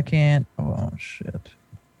 So I can't. Oh shit.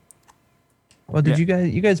 Well, did Yeah.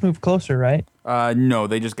 you guys move closer, right? No,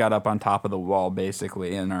 they just got up on top of the wall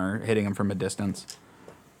basically and are hitting him from a distance.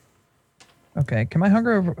 Okay. Can my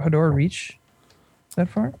Hunger Hador reach that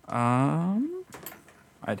far?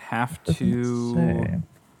 I'd have Doesn't to. say.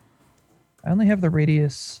 I only have the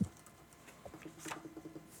radius.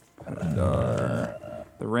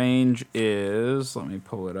 The range is. Let me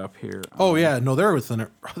pull it up here. Oh yeah, no, they're within it.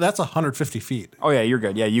 That's 150 feet. Oh yeah, you're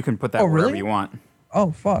good. Yeah, you can put that Oh, wherever really? you want.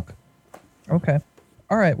 Oh fuck. Okay.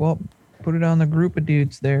 All right. Well, put it on the group of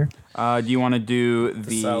dudes there. Do you want to do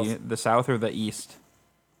the south. south or the east?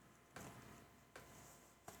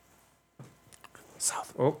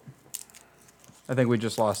 South. Oh, I think we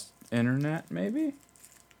just lost internet. Maybe.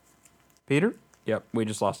 Peter? Yep, we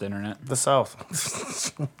just lost internet. The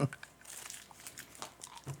south.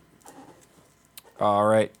 All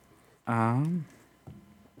right.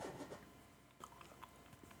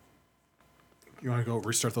 You want to go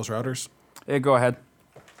restart those routers? Yeah, go ahead.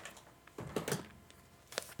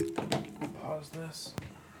 Pause this.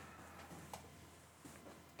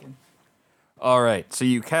 All right. So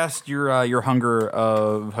you cast your Hunger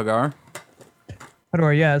of Hagar.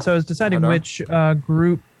 Hador, yeah. So I was deciding Hador? which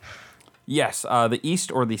group. Yes, the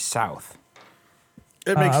east or the south.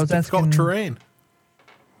 It makes I was difficult asking- terrain.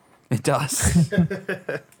 It does.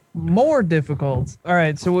 More difficult. All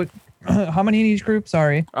right. So what? How many in each group?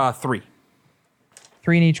 Sorry, 3.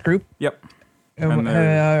 3 in each group. Yep. Uh, And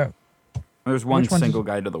There's one Which one's- single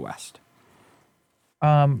guy to the west.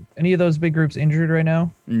 Any of those big groups injured right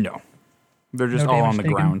now? No. They're just No all damage on the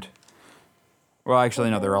taken? ground. Well, actually,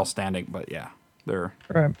 no, they're all standing, but yeah. They're.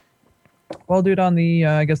 All right. Well, dude, on the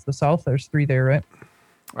I guess the south, there's 3 there,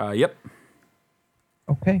 right? Yep.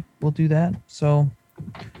 Okay, we'll do that. So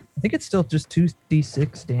I think it's still just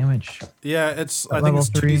 2d6 damage. Yeah, it's. I think Level it's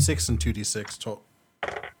 3. 2d6 and 2d6 total.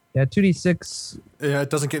 Yeah, 2d6 Yeah, it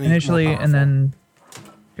doesn't get any initially, more and powerful. then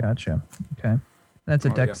gotcha. Okay, that's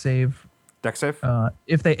a Oh, deck yeah. save. Deck save?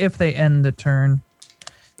 If they end the turn.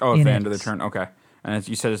 Oh, at in the end of the it. turn. Okay. And as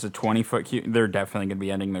you said, it's a 20-foot cube. They're definitely going to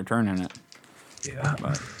be ending their turn in it. Yeah.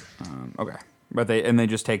 But, okay. But they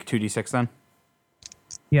just take 2d6 then?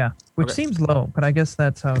 Yeah, which Okay. seems low, but I guess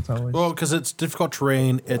that's how it's always. Well, because it's difficult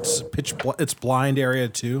terrain, it's it's blind area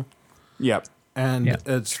too, Yep. and Yeah,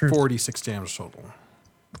 it's true. 46 damage total.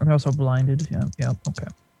 I'm also blinded. Yeah. Yeah. Okay.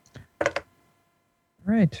 All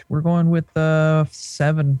right, we're going with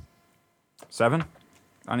 7. 7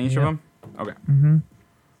 on each of Yeah. them? Okay. Mm-hmm.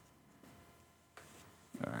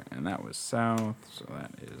 All right. And that was south. So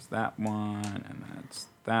that is that one. And that's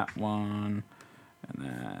that one. And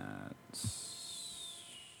that's.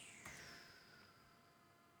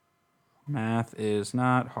 Math is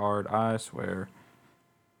not hard, I swear.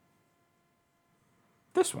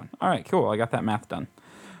 This one. All right, cool. I got that math done.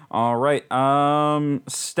 All right.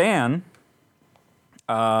 Stan.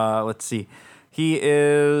 Let's see. He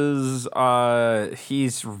is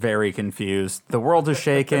he's very confused. The world is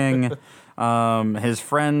shaking. His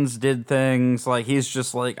friends did things like he's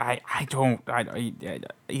just like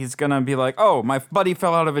he's gonna be like, oh, my buddy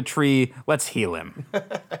fell out of a tree. Let's heal him.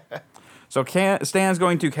 So Stan's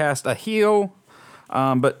going to cast a heal,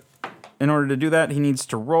 but in order to do that, he needs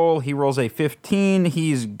to roll. He rolls a 15.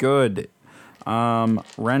 He's good.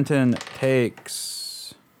 Renton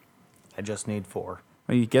takes. I just need 4.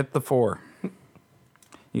 Well, you get the 4.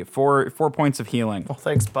 You get 4 points of healing. Well,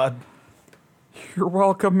 thanks, bud. You're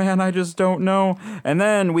welcome, man. I just don't know. And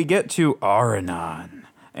then we get to Aranon.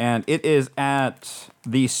 And it is at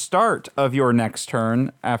the start of your next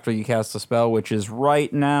turn after you cast the spell, which is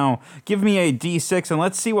right now. Give me a d6 and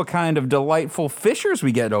let's see what kind of delightful fissures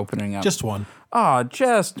we get opening up. Just one.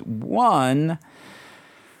 Just one.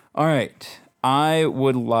 All right. I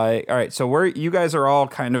would like. All right. So you guys are all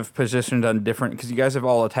kind of positioned on different, because you guys have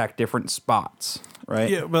all attacked different spots, right?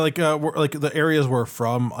 Yeah, but like the areas we're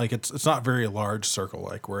from, like it's not very large circle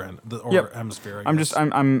like we're in or Yep. hemisphere.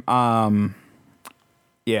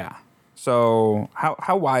 Yeah. So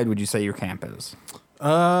how wide would you say your camp is?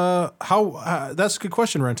 That's a good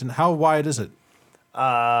question, Renton. How wide is it?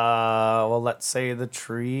 Well, let's say the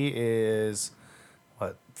tree is,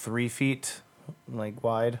 3 feet, like,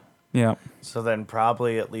 wide? Yeah. So then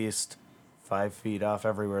probably at least 5 feet off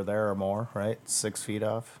everywhere there or more, right? 6 feet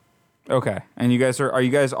off. Okay. And are you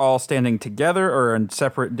guys all standing together or in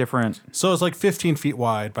separate different? So it's like 15 feet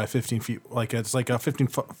wide by 15 feet. Like it's like a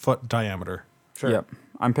 15-foot diameter. Sure. Yep.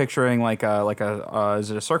 I'm picturing like a is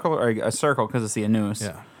it a circle or a circle because it's the Anus?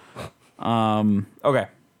 Yeah. Okay.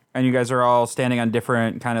 And you guys are all standing on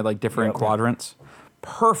different Yep. quadrants.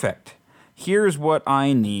 Perfect. Here's what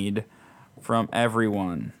I need from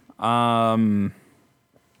everyone. I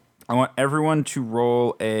want everyone to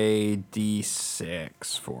roll a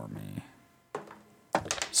d6 for me.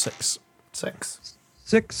 6. 6.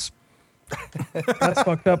 6. That's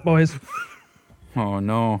fucked up, boys. Oh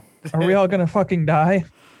no. Are we all gonna fucking die?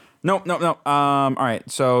 Nope. All right.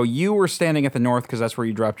 So you were standing at the north because that's where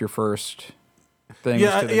you dropped your first thing.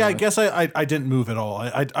 Yeah, to the yeah. I north. guess I didn't move at all.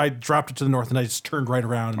 I dropped it to the north and I just turned right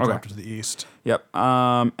around and Okay. dropped it to the east. Yep.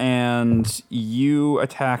 And you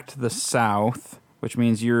attacked the south, which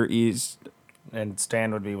means your east And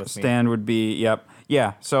Stan would be with me. Stan would be. Yep.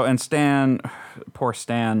 Yeah. So and Stan, poor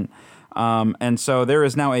Stan. And so there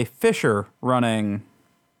is now a fissure running.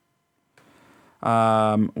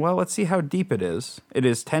 Well, let's see how deep it is. It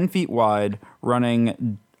is 10 feet wide,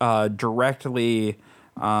 running directly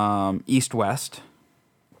east-west.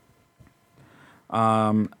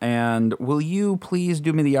 And will you please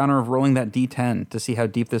do me the honor of rolling that d10 to see how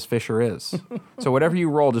deep this fissure is? So whatever you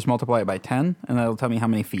roll, just multiply it by 10, and that'll tell me how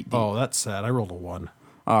many feet deep. Oh, that's sad. I rolled a 1.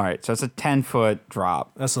 All right, so it's a 10-foot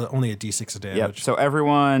drop. That's only a d6 of damage. Yep. So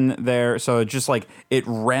everyone there, so it just like it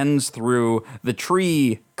rends through. The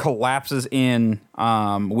tree collapses in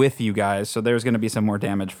with you guys. So there's going to be some more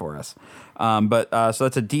damage for us. So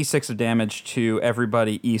that's a d6 of damage to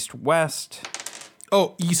everybody east-west.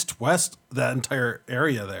 Oh, east-west, that entire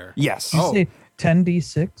area there. Yes. Did you Oh. say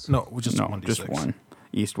 10d6? No, just No, 1d6. just one.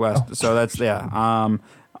 East-west. So that's yeah.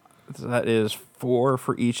 So that is 4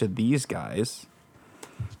 for each of these guys.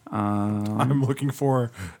 I'm looking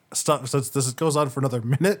for stuff since this goes on for another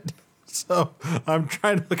minute. So I'm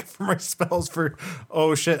trying to look for my spells for.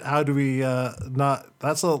 Oh shit! How do we not?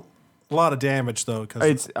 That's a lot of damage though because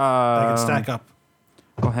It's I can stack up.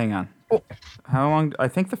 Well, hang on. How long? I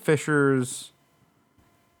think the fissures.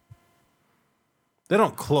 They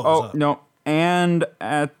don't close. Oh up. no! And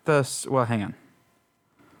at the well, hang on.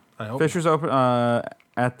 I hope. Fissures open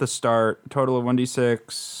at the start. Total of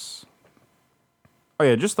 1d6. Oh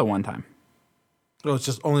yeah, just the one time. Oh, it's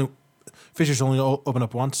just only fissures only open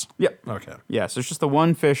up once. Yep. Okay. Yeah, so it's just the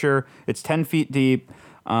one fissure. It's 10 feet deep,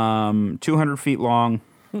 200 feet long,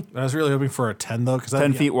 I was really hoping for a 10 though, because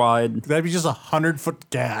 10 feet wide. that'd be just 100-foot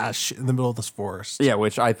gash in the middle of this forest. Yeah,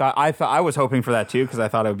 which I was hoping for that too because I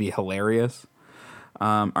thought it would be hilarious.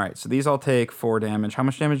 All right, so these all take 4 damage. How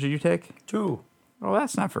much damage did you take? 2. Oh,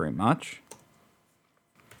 that's not very much.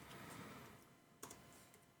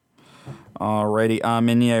 Alrighty,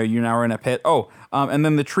 and yeah, you now are in a pit. Oh, and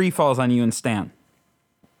then the tree falls on you and Stan.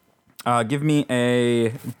 Give me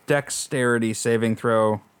a dexterity saving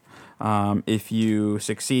throw. If you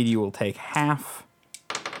succeed, you will take half.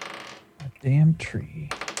 Damn tree.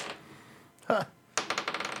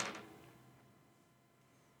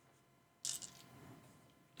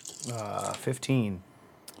 15.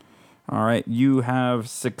 All right, you have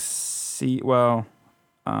succeed. Well,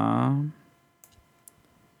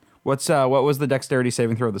 what was the dexterity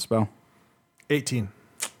saving throw of the spell? 18.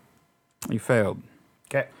 You failed.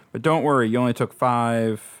 Okay. But don't worry, you only took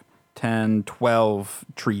 5, 10, 12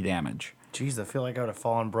 tree damage. Jeez, I feel like I would have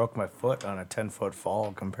fallen, broke my foot on a 10-foot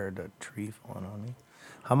fall compared to a tree falling on me.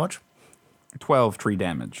 How much? 12 tree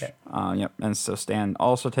damage. Okay. Yep. And so Stan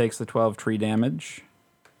also takes the 12 tree damage.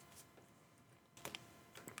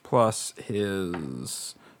 Plus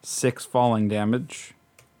his 6 falling damage.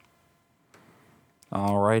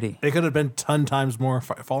 Alrighty. It could have been 10 times more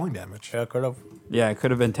falling damage. Yeah, could have. Yeah, it could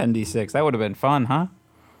have been 10d6. That would have been fun, huh?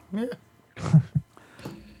 Yeah.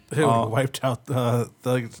 It would have wiped out the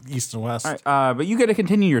east and west. All right, but you get to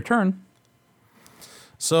continue your turn.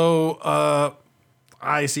 So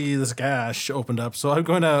I see this gash opened up, so I'm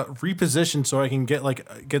going to reposition so I can get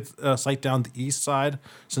sight down the east side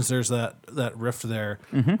since there's that rift there.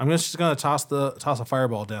 Mm-hmm. I'm just going to toss a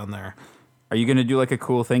fireball down there. Are you gonna do like a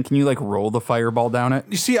cool thing? Can you like roll the fireball down it?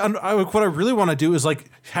 You see, what I really want to do is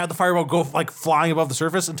like have the fireball go like flying above the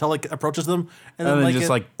surface until like it approaches them, And then just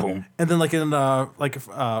like boom. and then like in A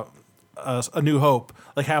New Hope,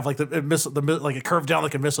 like have like the missile, like a curve down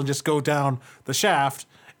like a missile, and just go down the shaft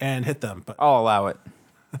and hit them. But I'll allow it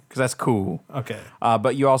because that's cool. okay,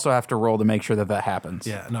 But you also have to roll to make sure that happens.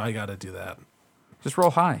 yeah, no, I got to do that. Just roll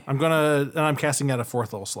high. I'm casting at a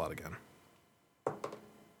 4th level slot again.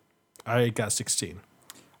 I got 16.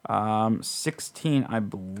 16, I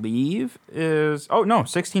believe, is... Oh, no,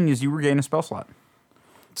 16 is you regain a spell slot.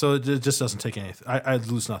 So it just doesn't take anything. I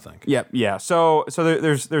lose nothing. Yep, yeah. So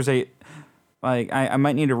there's a... Like, I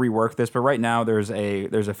might need to rework this, but right now there's a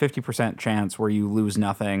 50% chance where you lose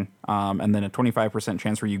nothing, and then a 25%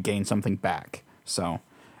 chance where you gain something back. So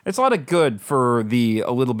It's a lot of good for a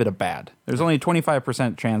little bit of bad. There's only a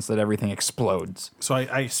 25% chance that everything explodes. So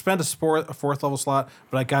I spent a fourth level slot,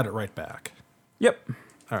 but I got it right back. Yep.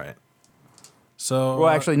 All right. So Well,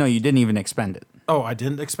 actually, no, you didn't even expend it. oh, I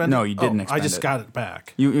didn't expend it. No, you didn't I expend just it. got it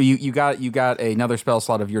back. You got another spell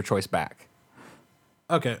slot of your choice back.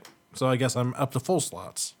 Okay, so I guess I'm up to full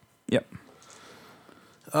slots. Yep.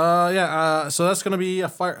 So that's gonna be a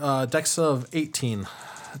fire dex of 18,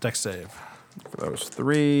 dex save. For those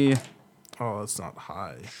 3, Oh, that's not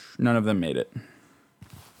high. none of them made it.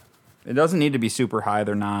 It doesn't need to be super high.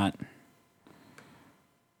 They're not.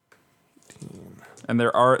 And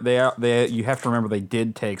they you have to remember they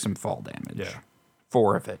did take some fall damage. Yeah.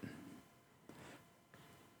 4 of it.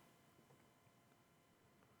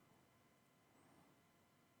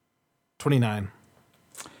 $29.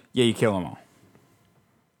 Yeah, you kill them all.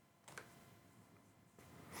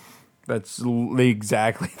 That's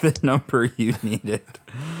exactly the number you needed.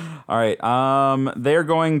 All right. They're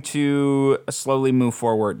going to slowly move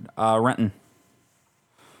forward. Renton,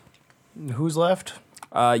 Who's left?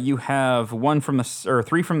 you have 3 from the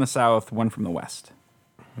south, 1 from the west,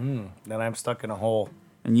 Then I'm stuck in a hole.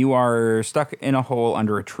 and you are stuck in a hole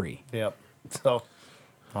under a tree. Yep. So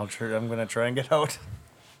I'm gonna try and get out.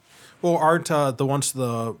 Well, aren't the ones to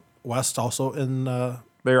the west also in,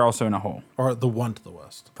 They're also in a hole. or the one to the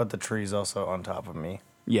west? But the tree's also on top of me.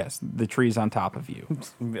 Yes, the tree's on top of you.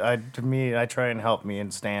 I try and help me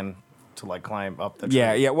and stand to like climb up the tree.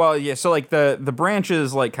 Yeah. Well, yeah. So like the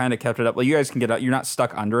branches like kind of kept it up. Like you guys can get out. You're not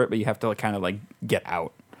stuck under it, but you have to like kind of like get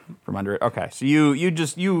out from under it. Okay. So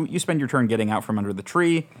you spend your turn getting out from under the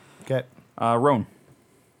tree. Okay. Roan.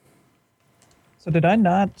 So did I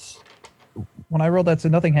not? When I rolled that, so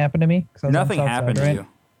nothing happened to me. 'Cause I was on the Nothing south happened side, to right?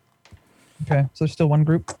 you. Okay, so there's still one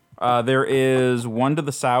group. There is 1 to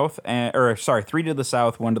the south, 3 to the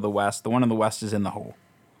south, 1 to the west. The one in the west is in the hole.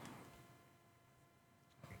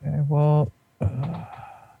 Okay, well,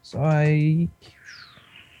 so I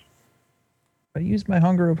used my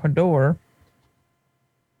Hunger of Hador.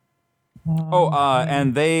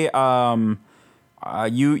 And they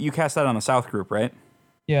you cast that on the south group, right?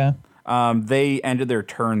 Yeah. They ended their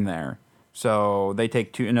turn there, so they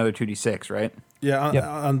take another 2d6, right? Yeah, Yep.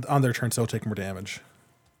 on their turn, so they'll take more damage.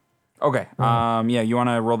 Okay. Yeah, you want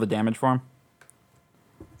to roll the damage for him?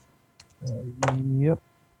 Yep.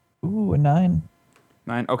 Ooh, a 9.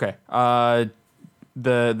 9. Okay.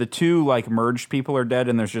 The 2 like merged people are dead,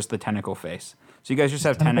 and there's just the tentacle face. So you guys just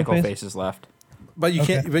have Tentacle tentacle face? faces left. But you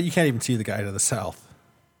Okay. can't. But you can't even see the guy to the south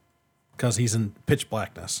because he's in pitch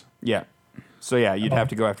blackness. Yeah. So yeah, you'd have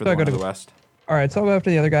to go after So the I one to gotta the west. All right, so I'll go after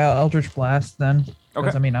the other guy, Eldritch Blast, then. Because,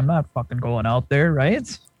 Okay. I mean, I'm not fucking going out there,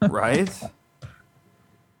 right? Right?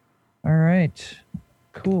 All right.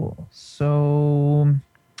 Cool. So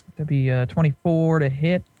that'd be 24 to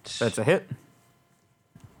hit. That's a hit.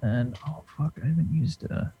 And oh fuck, I haven't used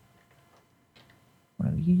one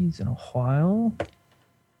of these in a while.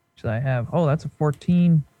 Should I have? Oh, that's a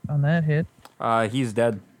 14 on that hit. He's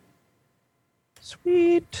dead.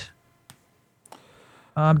 Sweet.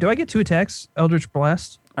 Do I get 2 attacks? Eldritch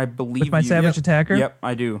Blast I believe with my you, Savage Attacker. Yep,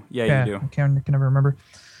 I do. Yeah, Okay, you do. I can never remember.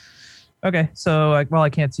 Okay, so I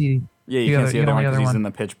can't see. Yeah, you the can't other- see the other the one only because other he's one. in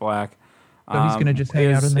the pitch black. So he's gonna just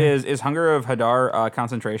hang out in there? Is Hunger of Hadar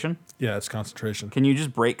concentration? Yeah, it's concentration. Can you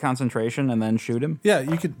just break concentration and then shoot him? Yeah,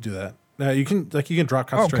 you could do that. You can drop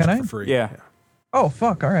can concentration I? for free. Yeah. Oh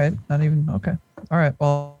fuck! All right, not even okay. All right,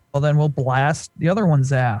 well then we'll blast the other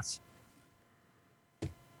one's ass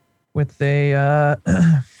with a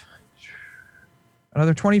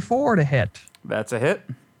another 24 to hit. That's a hit.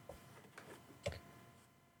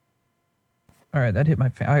 All right, that hit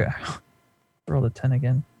my. I rolled a 10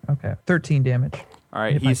 again. Okay, 13 damage. All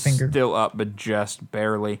right, Hit my he's finger. still up, but just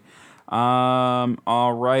barely.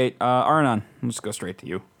 All right, Arnon, let's go straight to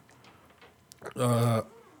you.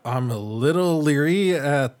 I'm a little leery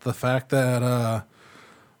at the fact that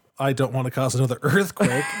I don't want to cause another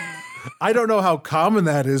earthquake. I don't know how common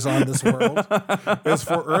that is on this world. Because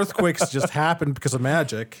for earthquakes just happen because of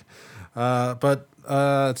magic. But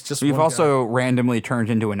it's just You've one also randomly turned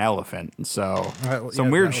into an elephant, so right, well, some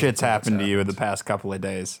yeah, weird that was shit's the thing that's happened to you in the past couple of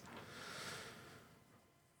days.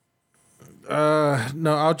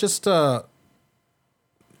 No, I'll just looking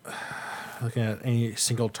at any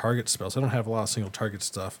single target spells. I don't have a lot of single target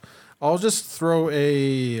stuff. I'll just throw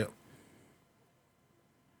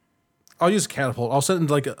I'll use catapult. I'll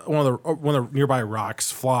send like one of the nearby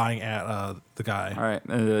rocks flying at the guy. All right,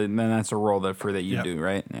 then that's a roll that you Yeah. do,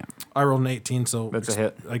 right? Yeah. I rolled an 18, so That's a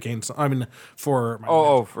hit. I gained some. I mean, for my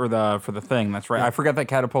For the thing. That's right. Yeah. I forgot that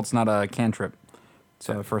catapult's not a cantrip. It's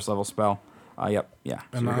a first level spell. Yep. Yeah. So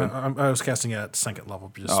And you're good. I was casting it at second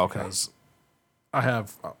level just Oh, okay. because I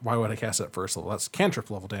have. Why would I cast it at first level? That's cantrip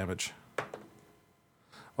level damage.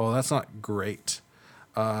 Oh, that's not great.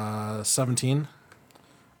 17.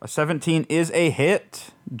 A 17 is a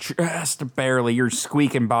hit. Just barely. You're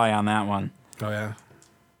squeaking by on that one. Oh yeah.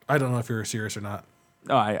 I don't know if you're serious or not.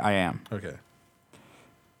 Oh, I am. Okay.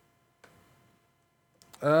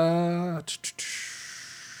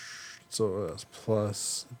 So it's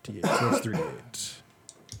plus D8. So that's 3d8.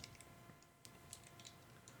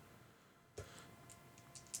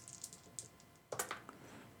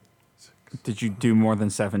 Did you do more than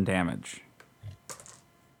 7 damage?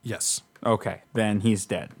 Yes. Okay, then he's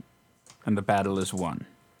dead. And the battle is won.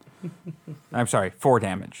 I'm sorry, 4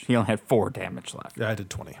 damage. He only had 4 damage left. Yeah, I did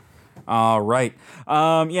 20. All right.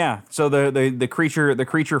 Yeah. So the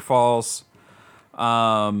creature falls.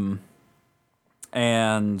 And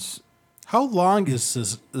How long is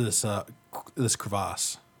this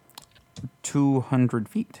crevasse? 200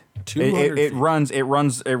 feet. 200 It feet.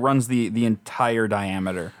 runs the entire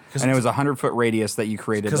diameter, and it was a 100-foot radius that you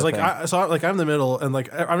created. Because the like thing. I'm in the middle, and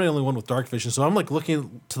like I'm the only one with dark vision, so I'm like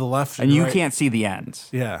looking to the left, and you right. can't see the ends.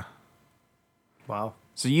 Yeah. Wow.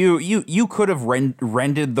 So you could have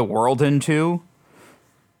rendered the world in two,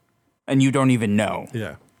 and you don't even know.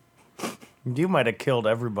 Yeah. You might have killed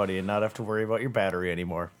everybody and not have to worry about your battery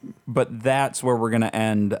anymore. But that's where we're gonna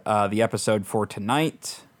end the episode for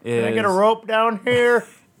tonight. Can I get a rope down here?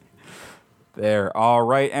 There. All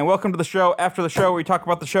right. And welcome to the show. After the show, we talk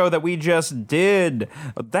about the show that we just did.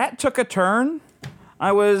 That took a turn.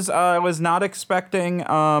 I was not expecting,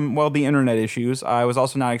 the internet issues. I was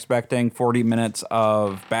also not expecting 40 minutes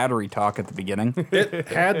of battery talk at the beginning. It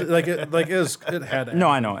had it had. No,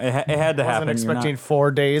 I know. It had to I happen. wasn't You're not- expecting 4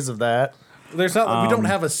 days of that. There's not. we don't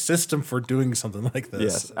have a system for doing something like this.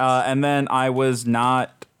 Yes. And then I was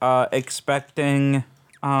not expecting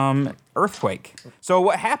earthquake. So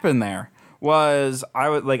what happened there was I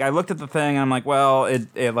looked at the thing and I'm like, well,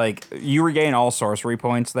 it like you regain all sorcery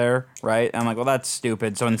points there, right? And I'm like, well, that's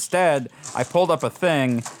stupid. So instead, I pulled up a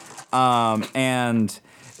thing, and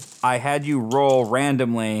I had you roll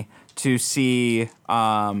randomly to see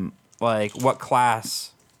what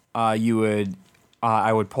class I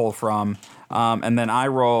would pull from. And then I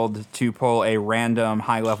rolled to pull a random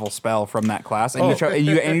high-level spell from that class, and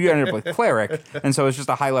you ended up with cleric, and so it's just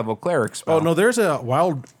a high-level cleric spell. Oh no, there's a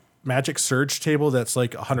wild magic surge table that's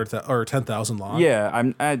like 100 or 10,000 long.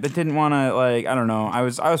 Yeah, I didn't want to I don't know. I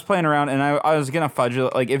was playing around, and I was gonna fudge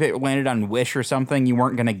it. Like if it landed on Wish or something, you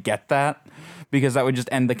weren't gonna get that because that would just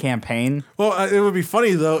end the campaign. Well, it would be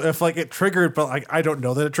funny though if like it triggered, but like I don't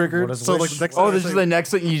know that it triggered. What is So Wish? like next Oh, this is the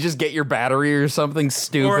next thing. You just get your battery or something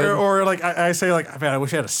stupid. or like I say like, man, I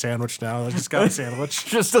wish I had a sandwich now. I just got a sandwich.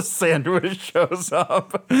 Just a sandwich shows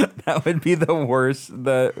up. That would be the worst.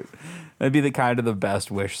 That'd be the kind of the best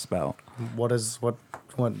Wish spell. What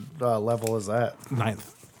level is that?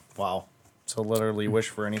 9th. Wow. So literally wish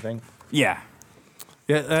for anything. Yeah.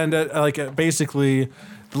 Yeah, and basically,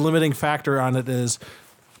 the limiting factor on it is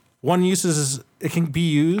it can be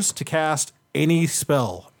used to cast any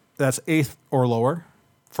spell that's 8th or lower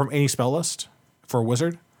from any spell list for a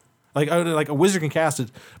wizard. Like a wizard can cast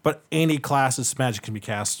it, but any class's magic can be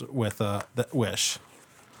cast with the wish.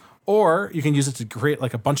 Or you can use it to create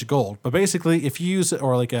like a bunch of gold. But basically, if you use it,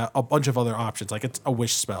 or like a bunch of other options, like it's a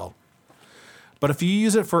wish spell. But if you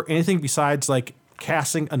use it for anything besides like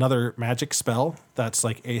casting another magic spell that's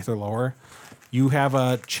like 8th or lower, you have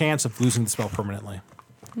a chance of losing the spell permanently.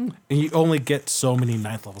 And you only get so many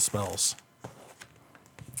 9th level spells.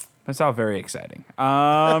 That's all very exciting.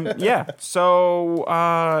 Yeah. So,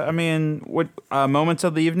 what moments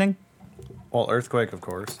of the evening? Well, earthquake, of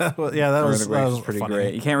course. Well, yeah, that was pretty funny.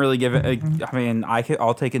 great. You can't really give it.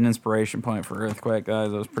 I'll take an inspiration point for earthquake,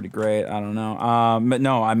 guys. That was pretty great. I don't know. But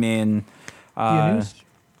no,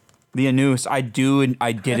 the Anus. I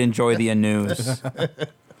did enjoy the Anus.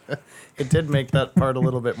 It did make that part a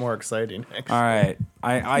little bit more exciting. Actually. All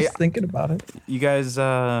right. Just thinking about it. You guys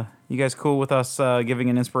cool with us giving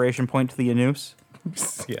an inspiration point to the Anus?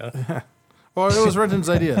 Yeah. Well, it was Renton's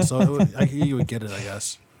idea, so you would get it, I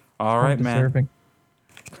guess. All right, man. Deserving.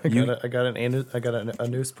 I got a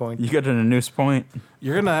noose point. You got an Anus point.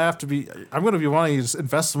 You're gonna have to be. I'm gonna be wanting to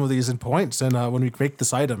invest some of these in points, and when we make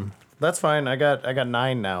this item. That's fine. I got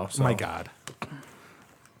 9 now. So. Oh my God.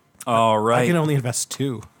 All right. I can only invest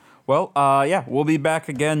 2. Well, yeah, we'll be back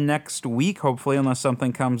again next week, hopefully, unless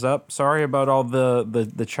something comes up. Sorry about all the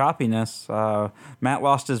choppiness. Matt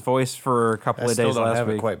lost his voice for a couple I of still days don't last have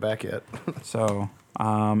week. it quite back yet. So,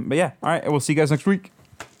 but yeah, all right, we'll see you guys next week.